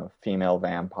 Female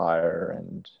Vampire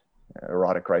and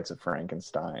Erotic Rites of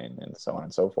Frankenstein and so on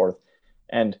and so forth.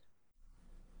 And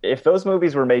if those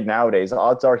movies were made nowadays,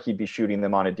 odds are he'd be shooting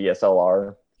them on a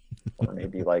DSLR or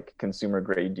maybe consumer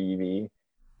grade DV.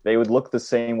 They would look the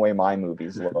same way my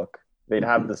movies look. They'd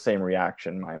have the same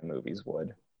reaction my movies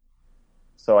would.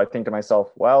 So I think to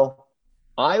myself, well,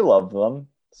 I love them.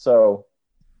 So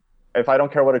if I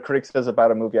don't care what a critic says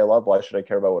about a movie I love, why should I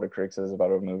care about what a critic says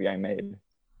about a movie I made?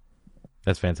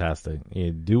 That's fantastic.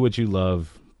 You do what you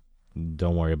love.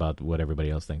 Don't worry about what everybody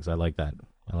else thinks. I like that.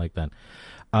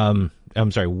 I'm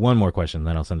sorry, one more question,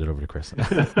 then I'll send it over to Chris.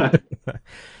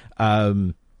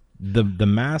 The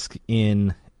mask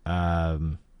in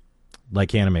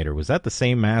Like Animator, was that the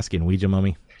same mask in Ouija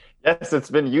Mummy? Yes, it's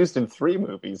been used in 3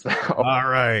 movies now. All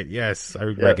right, yes, I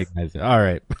recognize it. All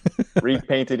right.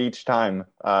 Repainted each time.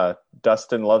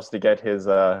 Dustin loves to get his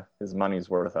money's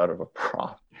worth out of a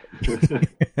prop.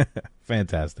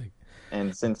 Fantastic.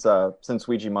 And since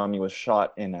Ouija Mummy was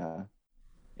shot in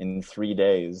 3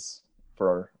 days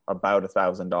for about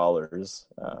 $1,000,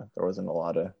 there wasn't a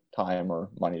lot of time or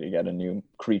money to get a new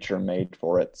creature made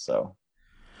for it. So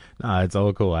it's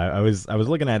all cool. I was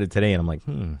looking at it today, and I'm like,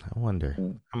 I wonder.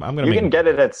 I'm gonna. You can get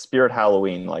it at Spirit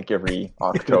Halloween every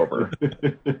October.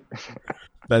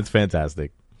 That's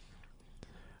fantastic.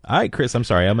 All right, Chris. I'm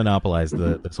sorry, I monopolized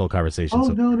this whole conversation. Oh,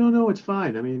 no, it's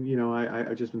fine. I mean,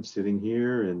 I've just been sitting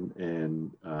here,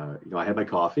 and I had my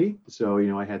coffee, so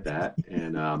I had that,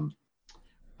 and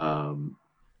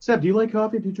Seb, do you like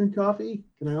coffee? Do you drink coffee?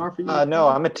 Can I offer you? No,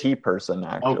 I'm a tea person,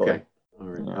 actually. Okay. All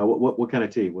right. Yeah. What kind of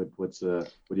tea? What do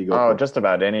you go for? Just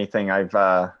about anything. I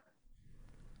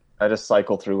just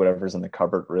cycle through whatever's in the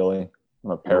cupboard. Really,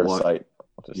 I'm a parasite.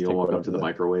 You'll walk up to the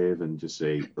microwave and just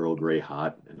say Earl Grey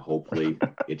hot, and hopefully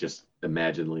it just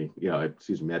magically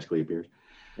appears.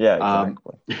 Yeah,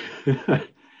 exactly.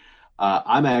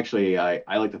 I'm actually I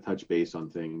like to touch base on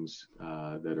things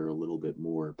that are a little bit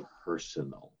more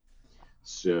personal.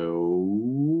 So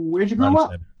where'd you grow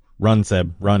up? Run,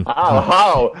 Seb, run.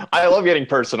 Oh, I love getting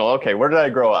personal. Okay, where did I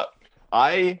grow up?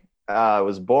 I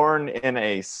was born in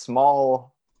a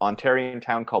small Ontarian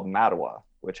town called Mattawa,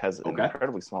 which has an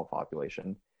incredibly small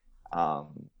population.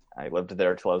 I lived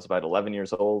there till I was about 11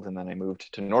 years old, and then I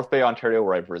moved to North Bay, Ontario,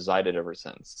 where I've resided ever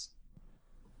since.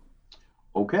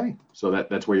 Okay, so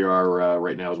that's where you are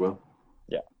right now as well?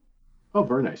 Yeah. Oh,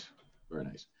 very nice. Very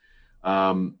nice.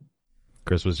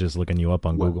 Chris was just looking you up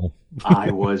on Google.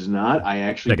 I was not. I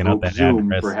actually Checking out broke that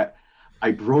Zoom address.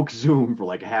 I broke Zoom for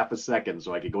like half a second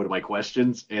so I could go to my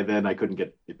questions, and then I couldn't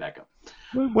get it back up.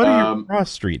 What are your cross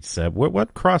streets, Seb?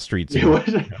 What cross streets?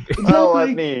 Well, let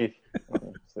me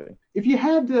see. If you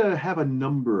had to have a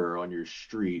number on your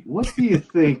street, what do you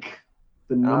think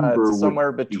the number It's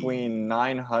somewhere would between be?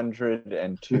 900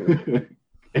 and 2.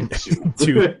 And two.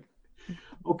 Two.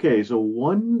 Okay, so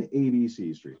 1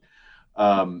 ABC Street.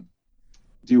 Do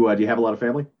you have a lot of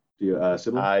family? Do you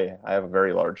siblings? I have a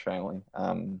very large family.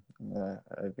 I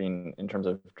mean, in terms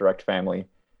of direct family,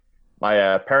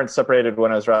 my parents separated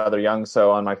when I was rather young.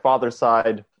 So on my father's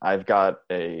side, I've got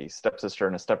a stepsister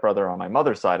and a stepbrother. On my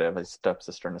mother's side, I have a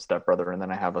stepsister and a stepbrother, and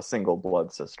then I have a single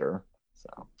blood sister.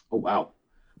 So. Oh wow.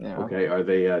 Yeah. Okay. Are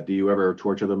they? Do you ever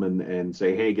torture them and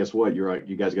say, "Hey, guess what? You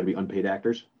guys are going to be unpaid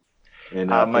actors"? And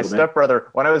my stepbrother,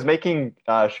 when I was making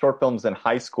short films in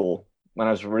high school, when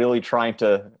I was really trying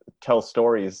to tell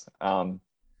stories,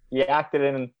 he acted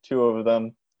in 2 of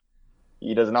them.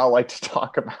 He does not like to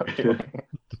talk about doing it.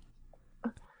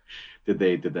 Did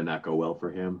they not go well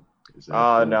for him?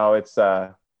 No, it's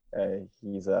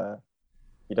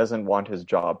he doesn't want his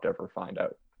job to ever find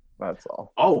out. That's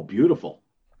all. Oh, beautiful.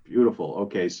 Beautiful.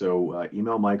 Okay, so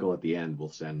email Michael at the end. We'll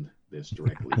send this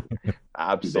directly.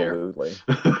 Absolutely.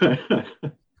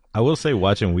 I will say,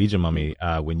 watching Ouija Mummy,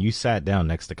 when you sat down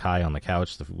next to Kai on the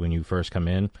couch when you first come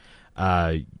in,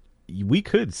 we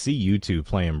could see you two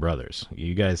playing brothers.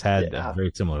 You guys had a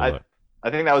very similar look. I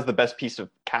think that was the best piece of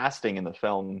casting in the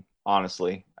film,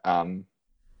 honestly.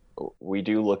 We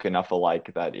do look enough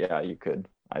alike that, you could.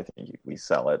 I think we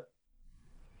sell it.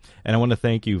 And I want to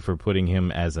thank you for putting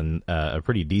him as a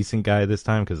pretty decent guy this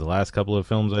time, because the last couple of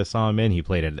films I saw him in, he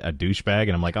played a douchebag,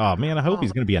 and I'm like, oh man, I hope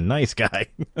he's going to be a nice guy.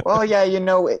 Well, yeah, in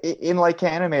Like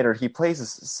Animator, he plays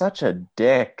such a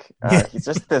dick. He's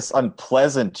just this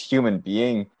unpleasant human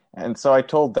being. And so I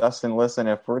told Dustin, listen,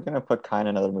 if we're going to put Kai in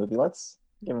another movie, let's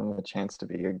give him a chance to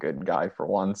be a good guy for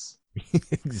once.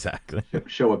 Exactly.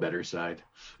 Show a better side.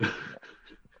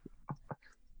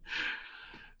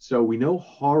 So we know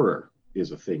horror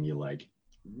is a thing you like.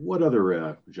 What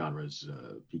other genres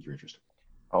pique your interest?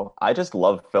 Oh, I just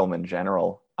love film in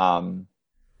general. I'm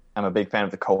a big fan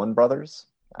of the Coen brothers.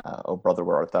 Oh Brother,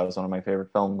 Where Art Thou is one of my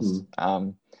favorite films.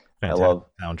 Fantastic I love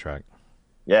soundtrack.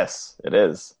 Yes, it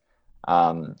is.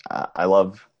 I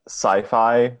love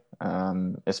sci-fi,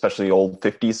 especially old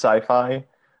 50s sci-fi.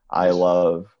 I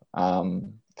love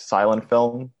silent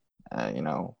film,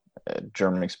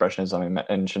 German expressionism I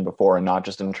mentioned before, and not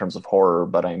just in terms of horror,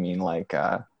 but I mean like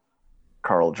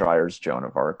Carl Dreyer's Joan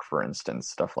of Arc, for instance,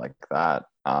 stuff like that.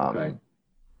 Okay.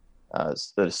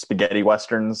 The spaghetti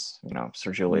westerns,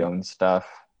 Sergio Leone stuff.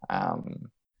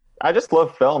 I just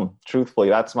love film. Truthfully,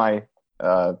 that's my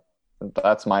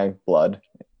blood.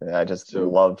 I just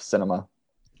love cinema.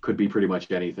 Could be pretty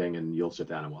much anything, and you'll sit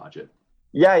down and watch it.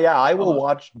 Yeah, I will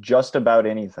watch just about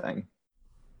anything.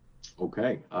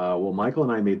 Okay. Well, Michael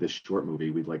and I made this short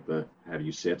movie. We'd like to have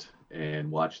you sit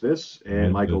and watch this,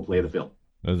 and Michael play the film.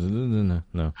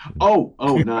 No. Oh,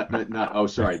 not. Oh,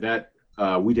 sorry. That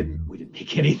we didn't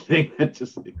make anything.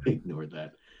 Just ignored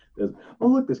that. Oh,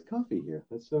 look, there's coffee here.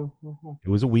 That's so. It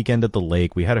was a weekend at the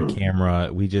lake. We had a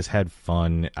camera. We just had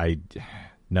fun.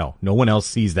 No one else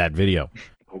sees that video.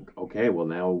 Okay. Well,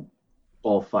 now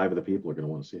all 5 of the people are going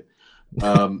to want to see it.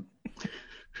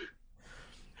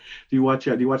 Do you watch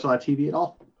a lot of TV at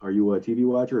all? Are you a TV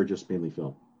watcher or just mainly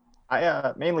film?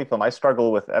 I mainly film. I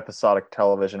struggle with episodic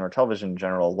television or television in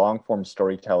general. Long form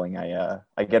storytelling,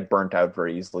 I get burnt out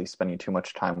very easily, spending too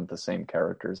much time with the same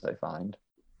characters, I find.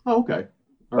 Oh, okay.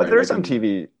 But there are some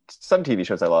TV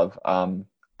shows I love.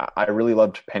 I really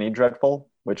loved Penny Dreadful,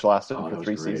 which lasted for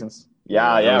 3 seasons.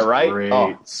 Yeah, right? Great.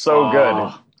 Oh, so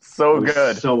good. So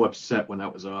good. So upset when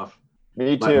that was off.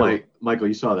 Me too. Michael,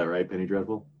 you saw that, right? Penny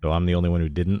Dreadful? So I'm the only one who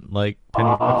didn't like Penny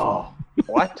Dreadful?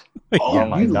 What? Oh,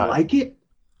 my God. Like it?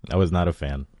 I was not a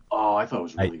fan. Oh, I thought it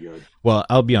was really good. Well,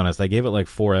 I'll be honest. I gave it like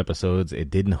 4 episodes. It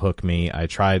didn't hook me. I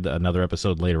tried another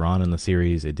episode later on in the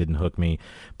series. It didn't hook me.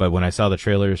 But when I saw the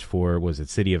trailers for, was it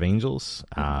City of Angels?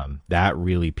 That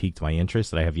really piqued my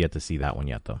interest. I have yet to see that one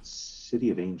yet, though. City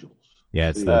of Angels? Yeah,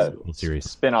 it's the series.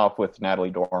 Spin-off with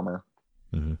Natalie Dormer.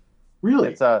 Mm-hmm.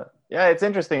 Really? It's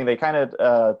interesting. They kind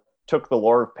of took the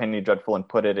lore of Penny Dreadful and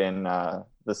put it in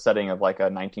the setting of like a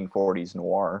 1940s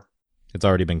noir. It's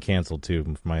already been canceled too,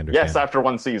 from my understanding. Yes, after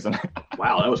 1 season.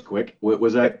 Wow, that was quick.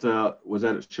 Was that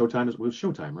Showtime? It was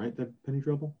Showtime, right? That Penny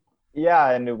Dreadful?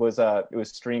 Yeah, and it was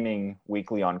streaming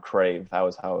weekly on Crave. That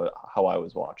was how I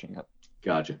was watching it.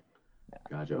 Gotcha.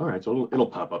 All right, so it'll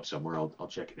pop up somewhere. I'll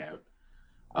check it out.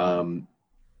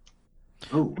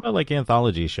 Oh, What about like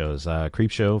anthology shows?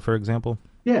 Creep Show, for example.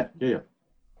 yeah.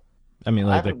 I mean, I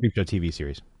like the haven't Creep Show TV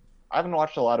series. I haven't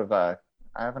watched a lot of I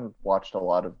haven't watched a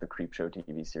lot of the Creepshow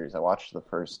TV series. I watched the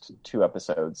first 2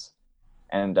 episodes,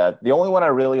 and the only one I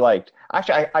really liked,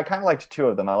 actually, I kind of liked two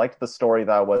of them. I liked the story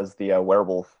that was the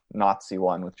werewolf Nazi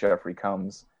one with Jeffrey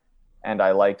Combs, and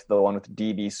I liked the one with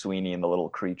D.B. Sweeney and the little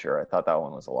creature. I thought that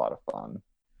one was a lot of fun.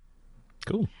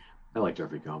 Cool. I like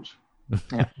Jeffrey Combs.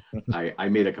 Yeah. I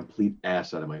made a complete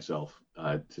ass out of myself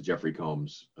to Jeffrey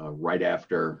Combs right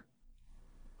after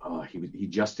he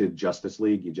just did Justice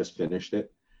League. He just finished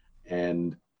it,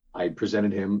 and I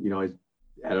presented him. I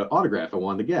had an autograph I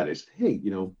wanted to get. I said, "Hey,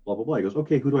 blah blah blah." He goes,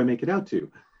 "Okay, who do I make it out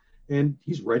to?" And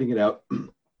he's writing it out.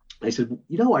 I said,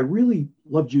 "I really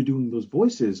loved you doing those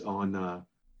voices on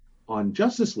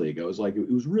Justice League." I was like,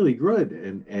 "It was really good."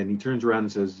 And he turns around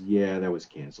and says, "Yeah, that was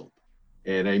canceled."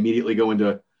 And I immediately go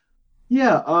into,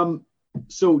 "Yeah,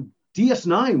 so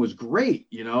DS9 was great,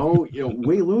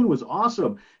 Wei Loon was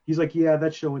awesome." He's like, "Yeah,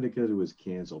 that show ended because it was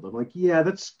canceled." I'm like, "Yeah,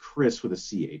 that's Chris with a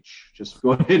CH. Just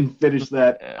go ahead and finish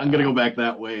that. Yeah. I'm gonna go back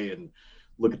that way and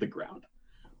look at the ground."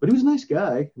 But he was a nice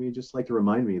guy. I mean, just like to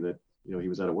remind me that he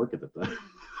was out of work at the time.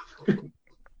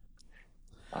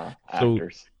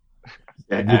 Actors.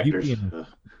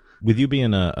 With you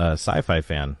being a sci-fi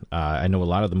fan, I know a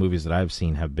lot of the movies that I've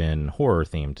seen have been horror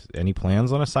themed. Any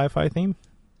plans on a sci-fi theme?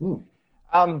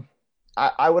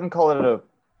 I wouldn't call it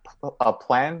a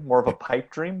plan, more of a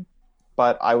pipe dream,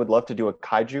 but I would love to do a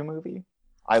kaiju movie.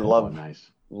 I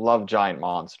love giant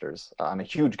monsters. I'm a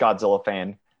huge Godzilla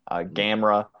fan.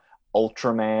 Gamera,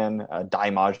 Ultraman,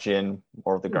 Daimajin,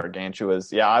 more of the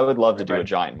Gargantuas. Yeah, I would love to do a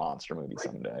giant monster movie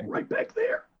someday. Right back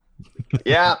there.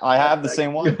 Yeah, I have the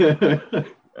same one.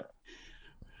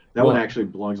 That one actually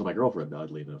belongs to my girlfriend,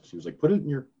 oddly enough. She was like, put it in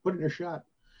your shot.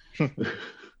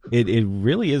 It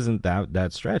really isn't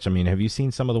that stretch. I mean, have you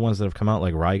seen some of the ones that have come out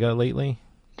like Raiga lately?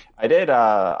 I did.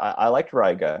 I liked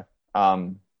Raiga.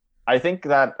 I think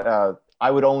that I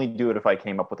would only do it if I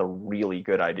came up with a really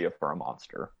good idea for a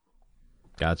monster.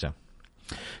 Gotcha.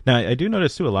 Now, I do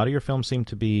notice too, a lot of your films seem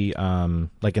to be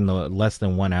like in the less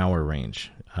than 1 hour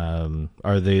range.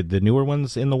 Are the newer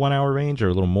ones in the 1 hour range, or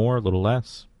a little more, a little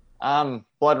less?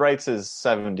 Blood Rights is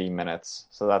 70 minutes,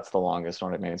 so that's the longest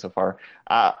one I've made so far.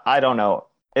 I don't know.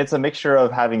 It's a mixture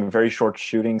of having very short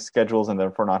shooting schedules and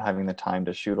therefore not having the time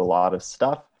to shoot a lot of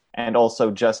stuff. And also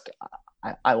just,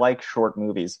 I like short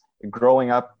movies.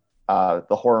 Growing up,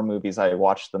 the horror movies I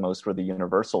watched the most were the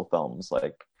Universal films,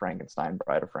 like Frankenstein,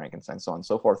 Bride of Frankenstein, so on and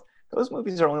so forth. Those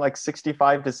movies are only like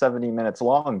 65 to 70 minutes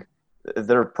long.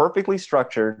 They're perfectly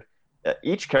structured.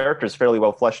 Each character is fairly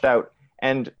well fleshed out.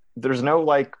 And there's no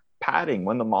like padding.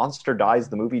 When the monster dies,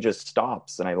 the movie just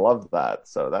stops, and I love that.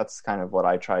 So that's kind of what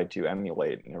I try to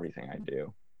emulate in everything I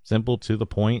do. Simple, to the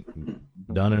point,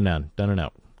 done and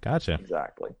out. Gotcha.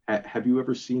 Exactly. Have you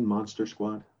ever seen Monster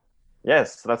Squad?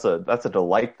 Yes, that's a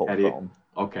delightful film.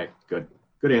 Okay, good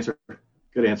answer.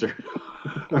 Good answer.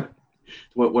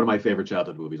 One of my favorite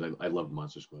childhood movies. I love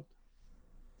Monster Squad.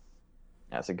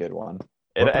 That's a good one.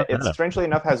 It strangely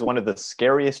enough has one of the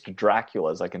scariest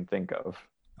Draculas I can think of.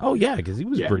 Oh yeah, because he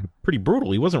was pretty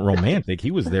brutal. He wasn't romantic.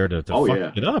 He was there to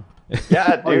fuck it up.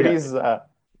 Yeah, dude, he's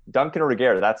Duncan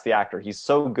Regehr. That's the actor. He's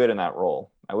so good in that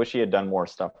role. I wish he had done more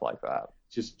stuff like that.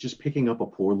 Just picking up a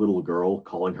poor little girl,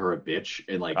 calling her a bitch,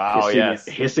 and like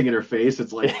hissing in her face.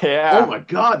 It's like, oh my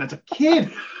god, that's a kid.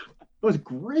 That was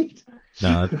great.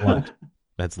 No, that's lunch.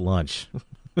 That's lunch.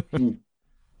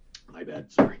 My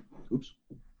bad. Sorry. Oops.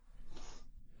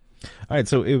 All right,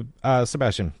 so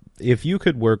Sebastian, if you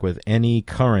could work with any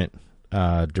current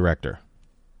director,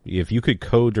 if you could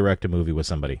co-direct a movie with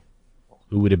somebody,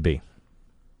 who would it be?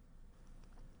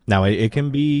 Now, it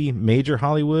can be major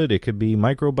Hollywood, it could be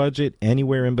micro budget,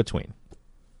 anywhere in between.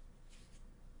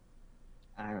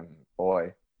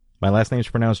 Boy. My last name's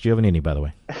pronounced Giovannini, by the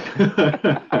way.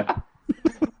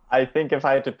 I think if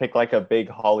I had to pick like a big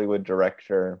Hollywood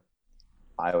director,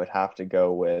 I would have to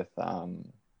go with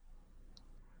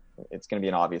it's going to be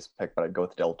an obvious pick, but I'd go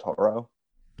with Del Toro.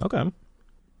 Okay.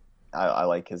 I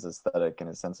like his aesthetic and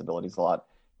his sensibilities a lot.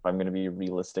 If I'm going to be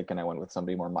realistic and I went with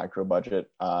somebody more micro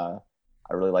budget, I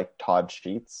really like Todd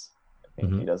Sheets. I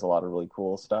think he does a lot of really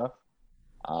cool stuff.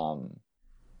 I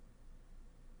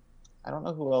don't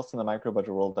know who else in the micro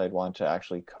budget world I'd want to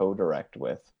actually co-direct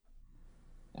with.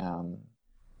 I don't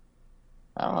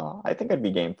know. I think I'd be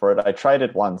game for it. I tried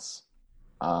it once.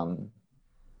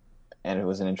 And it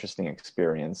was an interesting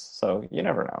experience. So you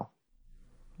never know.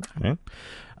 Okay.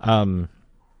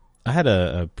 I had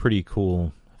a pretty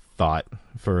cool thought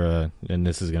for and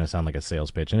this is going to sound like a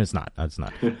sales pitch, and it's not. It's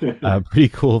not. A pretty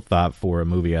cool thought for a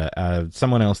movie.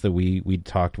 Someone else that we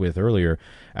talked with earlier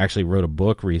actually wrote a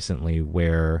book recently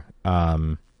where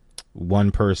one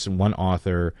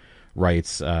author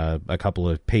writes a couple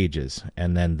of pages,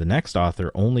 and then the next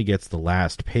author only gets the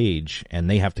last page, and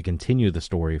they have to continue the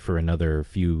story for another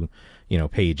few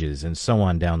pages, and so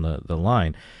on down the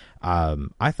line.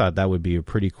 I thought that would be a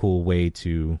pretty cool way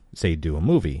to, say, do a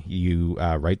movie. You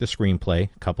write the screenplay,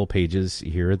 a couple pages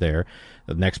here or there.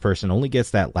 The next person only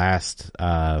gets that last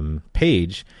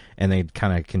page, and they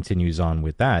kind of continues on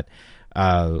with that.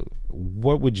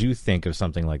 What would you think of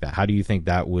something like that? How do you think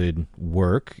that would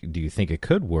work? Do you think it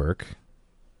could work?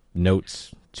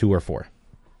 Notes 2 or 4?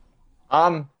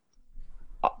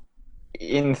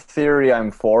 In theory,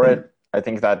 I'm for it. I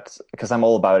think that's because I'm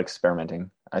all about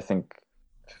experimenting. I think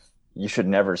you should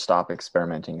never stop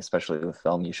experimenting, especially with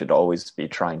film. You should always be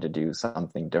trying to do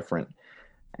something different.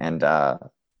 And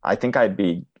I think I'd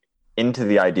be into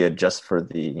the idea just for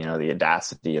the the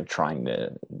audacity of trying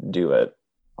to do it,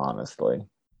 honestly.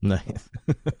 Nice.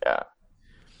 Yeah.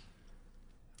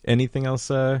 Anything else,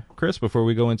 Chris, before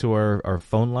we go into our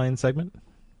phone line segment?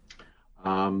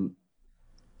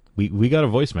 We got a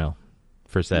voicemail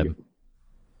for Seb.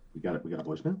 We got a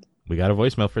voicemail? We got a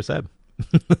voicemail for Seb.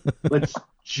 Let's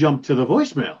jump to the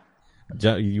voicemail.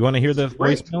 You want to hear the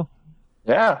voicemail?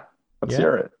 Yeah, let's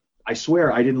hear it. I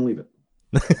swear I didn't leave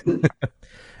it.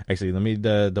 Actually, let me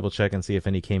double check and see if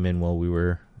any came in while we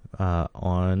were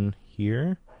on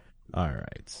here. All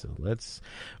right, so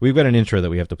we've got an intro that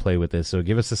we have to play with this, so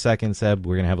give us a second, Seb.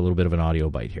 We're going to have a little bit of an audio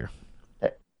bite here.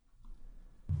 Okay.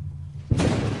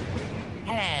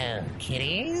 Hello,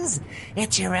 kitties.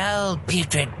 It's your old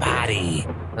putrid buddy,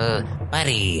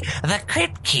 the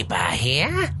Crypt Keeper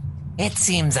here. It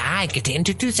seems I get to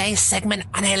introduce a segment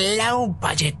on a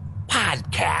low-budget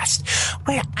podcast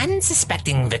where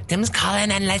unsuspecting victims call in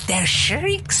and let their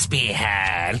shrieks be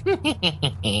heard.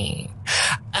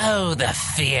 Oh, the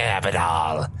fear of it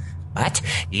all. But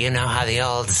you know how the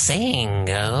old saying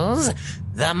goes,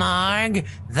 the morgue,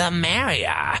 the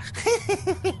merrier.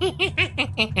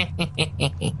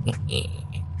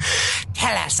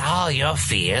 Tell us all your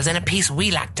fears in a piece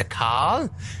we like to call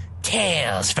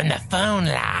Tales from the Phone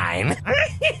Line.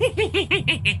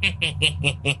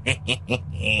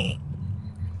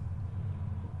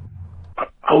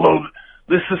 Hello,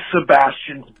 this is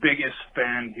Sebastian's biggest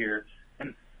fan here,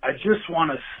 and I just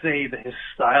want to say that his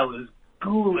style is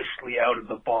ghoulishly out of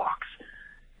the box.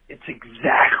 It's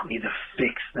exactly the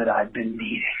fix that I've been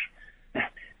needing.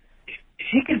 If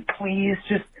he could please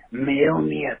just mail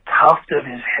me a tuft of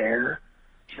his hair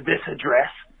to this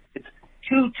address, it's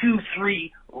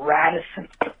 223 Radisson.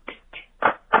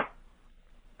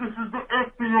 This is the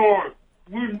FBI.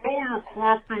 We know you're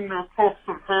collecting their tufts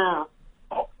of hair.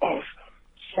 Oh,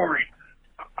 sorry.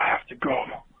 I have to go.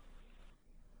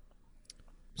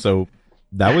 So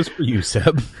that was for you,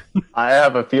 Seb. I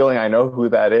have a feeling I know who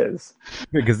that is.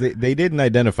 Because they didn't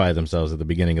identify themselves at the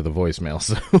beginning of the voicemail,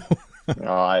 so...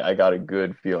 No, I got a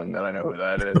good feeling that I know who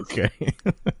that is. Okay.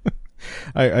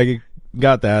 I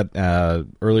got that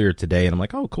earlier today, and I'm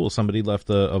like, oh, cool, somebody left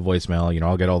a voicemail.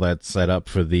 I'll get all that set up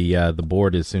for the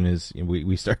board as soon as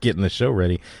we start getting the show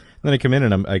ready. And then I come in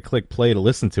and I click play to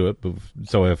listen to it,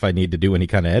 so if I need to do any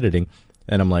kind of editing,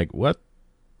 and I'm like, what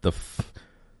the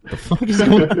fuck is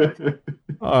going on?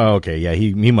 Oh, okay, yeah,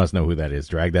 he must know who that is.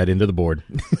 Drag that into the board.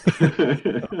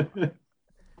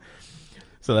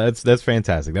 So that's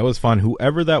fantastic. That was fun.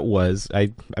 Whoever that was,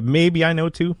 maybe I know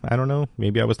too. I don't know.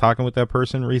 Maybe I was talking with that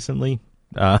person recently.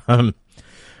 But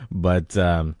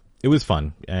it was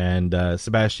fun. And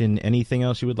Sebastian, anything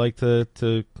else you would like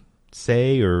to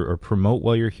say or promote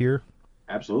while you're here?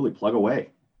 Absolutely. Plug away.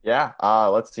 Yeah,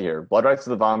 let's see here. Blood Rites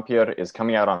of the Vampire is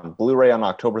coming out on Blu-ray on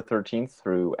October 13th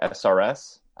through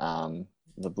SRS.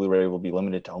 The Blu-ray will be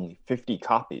limited to only 50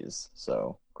 copies,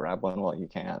 so grab one while you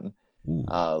can.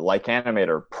 Like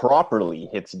Animator properly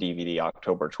hits DVD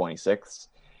October 26th,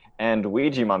 and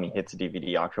Ouija Mummy hits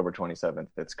DVD October 27th.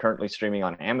 It's currently streaming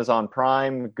on Amazon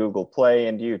Prime, Google Play,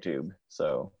 and YouTube,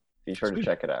 so be sure to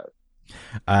check it out.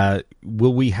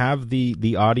 Will we have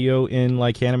the audio in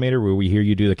Like Animator? Will we hear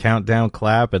you do the countdown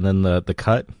clap and then the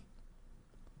cut?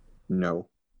 No.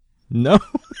 That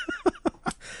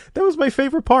was my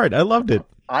favorite part. I loved it.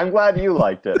 I'm glad you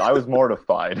liked it. I was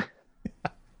mortified.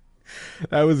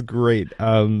 That was great.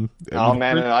 Oh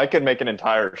man, I could make an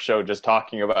entire show just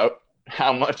talking about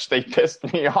how much they pissed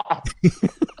me off.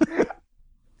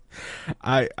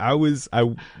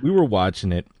 We were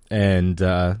watching it,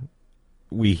 and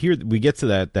we get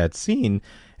to that scene,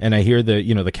 and I hear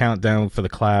the countdown for the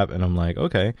clap, and I'm like,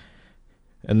 okay.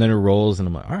 And then it rolls, and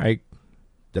I'm like, all right,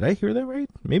 did I hear that right?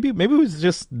 Maybe it was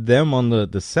just them on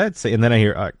the set say, and then I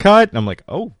hear cut, and I'm like,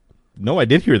 oh no, I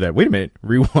did hear that. Wait a minute,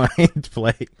 rewind,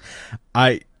 play.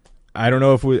 I don't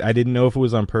know if I didn't know if it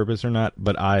was on purpose or not,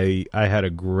 but I had a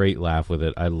great laugh with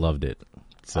it. I loved it.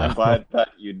 So. I'm glad that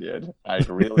you did. I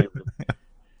really.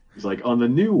 It's like on the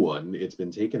new one, it's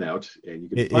been taken out, and you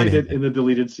can find it in the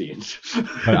deleted scenes.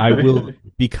 But I will,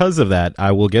 because of that,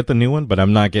 I will get the new one, but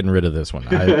I'm not getting rid of this one.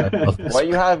 I love this What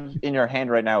you have in your hand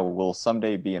right now will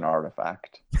someday be an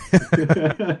artifact.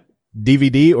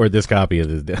 DVD or this copy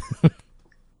of this?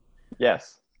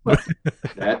 Yes.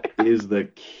 That is the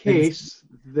case.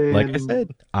 Then... Like I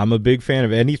said, I'm a big fan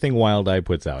of anything Wild Eye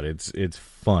puts out. It's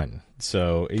fun.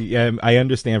 So yeah, I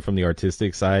understand from the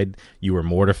artistic side, you were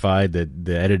mortified that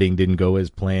the editing didn't go as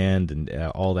planned and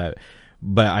all that.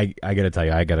 But I got to tell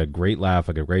you, I got a great laugh,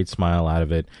 I got a great smile out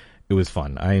of it. It was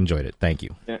fun. I enjoyed it. Thank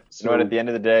you. You know what? At the end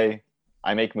of the day,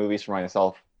 I make movies for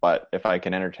myself, but if I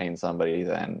can entertain somebody,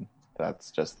 then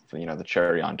that's just the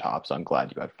cherry on top. So I'm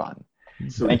glad you had fun.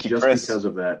 So thank you, just Chris. Because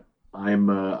of that, I'm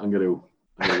gonna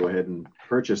go ahead and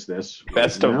purchase this.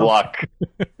 Best of luck.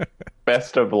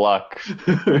 Best of luck.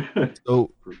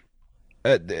 So,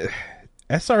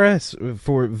 SRS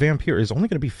for Vampire is only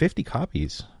going to be 50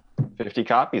 copies. 50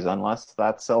 copies, unless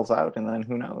that sells out, and then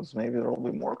who knows? Maybe there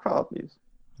will be more copies.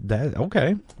 That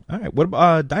okay? All right. What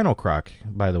about Dino Croc?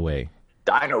 By the way,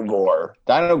 Dino Gore.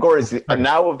 Dino Gore is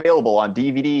now available on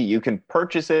DVD. You can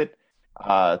purchase it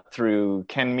through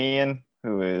Ken Meehan,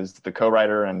 who is the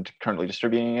co-writer and currently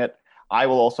distributing it. I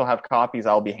will also have copies.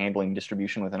 I'll be handling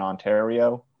distribution within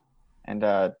Ontario. And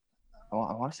I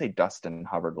want to say Dustin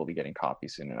Hubbard will be getting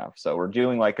copies soon enough. So we're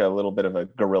doing like a little bit of a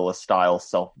guerrilla-style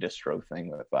self-distro thing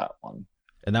with that one.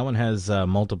 And that one has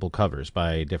multiple covers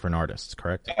by different artists,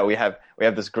 correct? Yeah, we have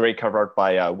this great cover art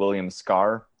by William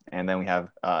Scarr, and then we have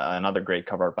another great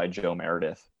cover art by Joe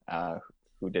Meredith,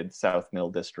 who did South Mill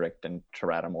District and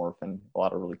Teratomorph and a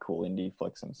lot of really cool indie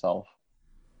flicks himself.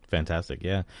 Fantastic,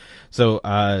 yeah. So,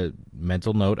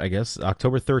 mental note, I guess,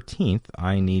 October 13th,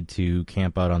 I need to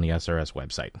camp out on the SRS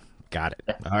website. Got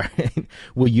it. All right.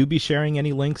 Will you be sharing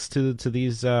any links to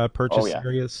these purchase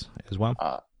areas as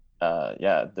well?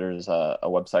 Yeah, there's a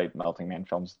website,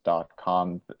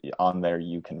 meltingmanfilms.com. On there,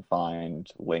 you can find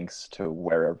links to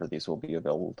wherever these will be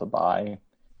available to buy.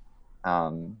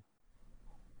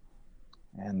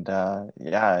 And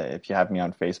if you have me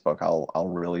on Facebook, I'll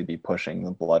really be pushing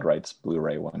the Blood Rights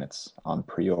Blu-ray when it's on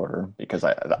pre-order, because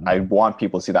I want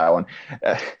people to see that one.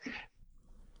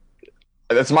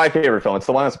 That's my favorite film. It's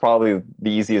the one that's probably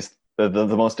the easiest, the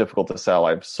most difficult to sell.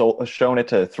 I've shown it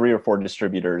to 3 or 4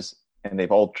 distributors, and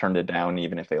they've all turned it down,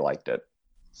 even if they liked it.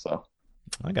 So.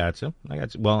 I got you.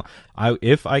 Well,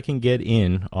 if I can get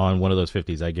in on one of those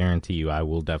 50s, I guarantee you I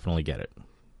will definitely get it.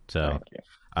 So, thank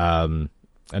you.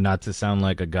 And not to sound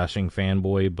like a gushing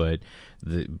fanboy, but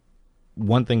the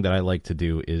one thing that I like to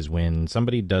do is when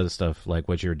somebody does stuff like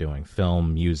what you're doing,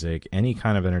 film, music, any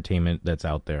kind of entertainment that's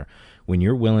out there, when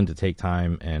you're willing to take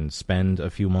time and spend a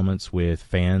few moments with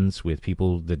fans, with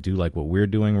people that do like what we're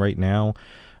doing right now,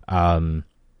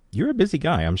 you're a busy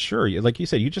guy, I'm sure. Like you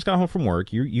said, you just got home from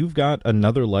work. You've got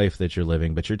another life that you're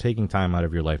living, but you're taking time out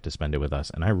of your life to spend it with us,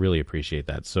 and I really appreciate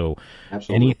that. So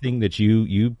Absolutely. Anything that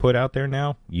you put out there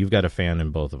now, you've got a fan in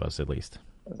both of us, at least.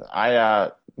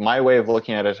 My way of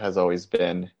looking at it has always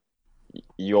been,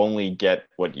 you only get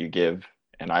what you give,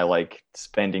 and I like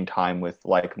spending time with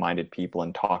like-minded people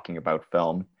and talking about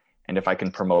film. And if I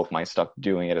can promote my stuff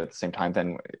doing it at the same time,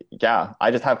 then yeah, I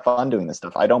just have fun doing this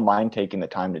stuff. I don't mind taking the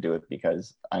time to do it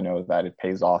because I know that it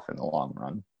pays off in the long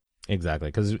run. Exactly,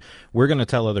 because we're going to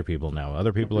tell other people now.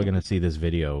 Other people are going to see this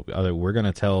video. We're going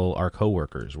to tell our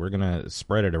coworkers. We're going to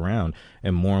spread it around,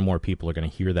 and more people are going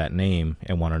to hear that name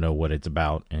and want to know what it's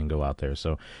about and go out there.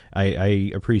 So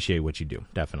I appreciate what you do,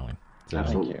 definitely. So,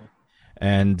 Absolutely.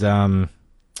 Thank you. And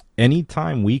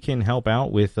anytime we can help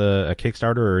out with a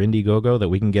Kickstarter or Indiegogo that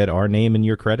we can get our name in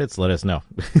your credits, let us know.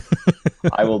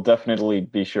 I will definitely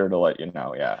be sure to let you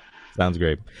know, yeah. Sounds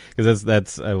great. Because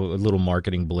that's a little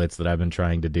marketing blitz that I've been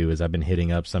trying to do is I've been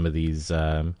hitting up some of these.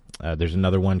 There's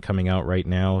another one coming out right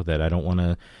now that I don't want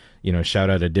to, shout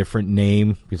out a different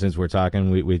name since we're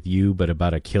talking with you, but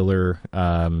about a killer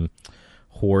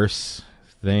horse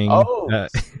thing. Oh,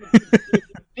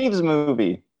 Steve's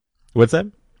movie. What's that?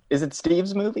 Is it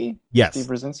Steve's movie? Yes. Steve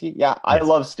Brzezinski? Yeah, I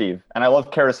love Steve, and I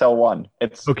love Carousel 1.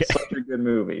 It's such a good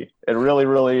movie. It really,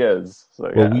 really is. So,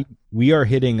 yeah. Well, we are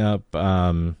hitting up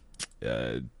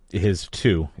his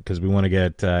 2 because we want to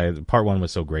get part 1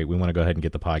 was so great. We want to go ahead and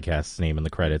get the podcast's name in the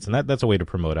credits, and that's a way to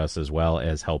promote us as well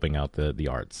as helping out the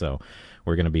art. So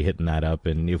we're going to be hitting that up.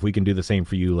 And if we can do the same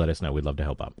for you, let us know. We'd love to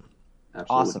help out.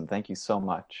 Absolutely. Awesome. Thank you so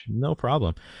much. No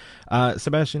problem.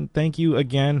 Sebastian, thank you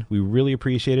again. We really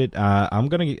appreciate it. I'm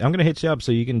gonna hit you up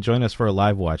so you can join us for a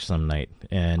live watch some night.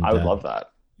 And I would love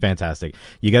that. Fantastic.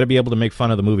 You got to be able to make fun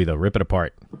of the movie though. Rip it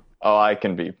apart. Oh, I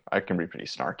can be pretty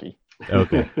snarky.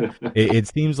 Okay. It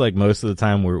seems like most of the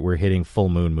time we're hitting full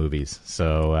moon movies.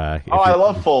 So I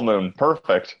love full moon.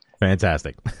 Perfect.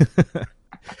 Fantastic.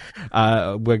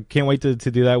 We can't wait to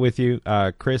do that with you.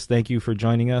 Chris, thank you for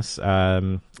joining us.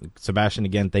 Sebastian,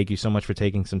 again, thank you so much for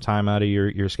taking some time out of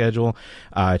your schedule.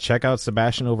 Check out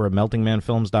Sebastian over at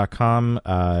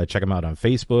meltingmanfilms.com. Check him out on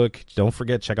Facebook. Don't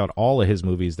forget, check out all of his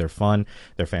movies. They're fun.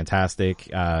 They're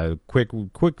fantastic.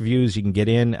 Quick views. You can get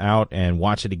in, out, and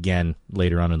watch it again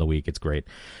later on in the week. It's great.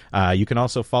 You can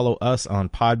also follow us on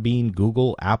Podbean,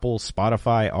 Google, Apple,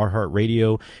 Spotify,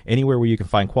 iHeartRadio, anywhere where you can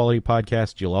find quality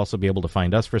podcasts. You'll also be able to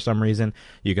find us for some reason.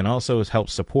 You can also help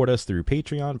support us through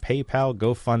Patreon, PayPal,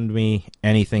 GoFundMe,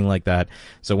 anything like that.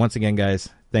 So once again, guys,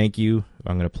 thank you.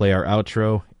 I'm going to play our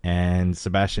outro, and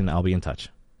Sebastian, I'll be in touch.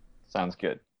 Sounds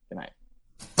good. Good night.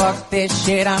 Fuck this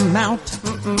shit, I'm out.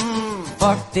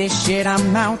 Fuck this shit,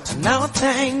 I'm out. No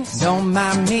thanks, don't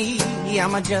mind me.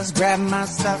 I'ma just grab my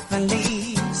stuff and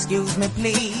leave. Excuse me,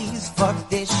 please. Fuck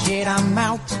this shit, I'm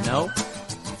out. No.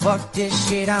 Fuck this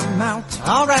shit, I'm out.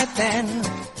 Alright then.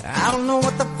 I don't know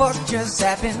what the fuck just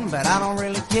happened, but I don't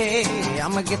really care.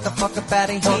 I'ma get the fuck up out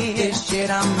of here. Fuck this shit,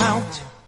 I'm out.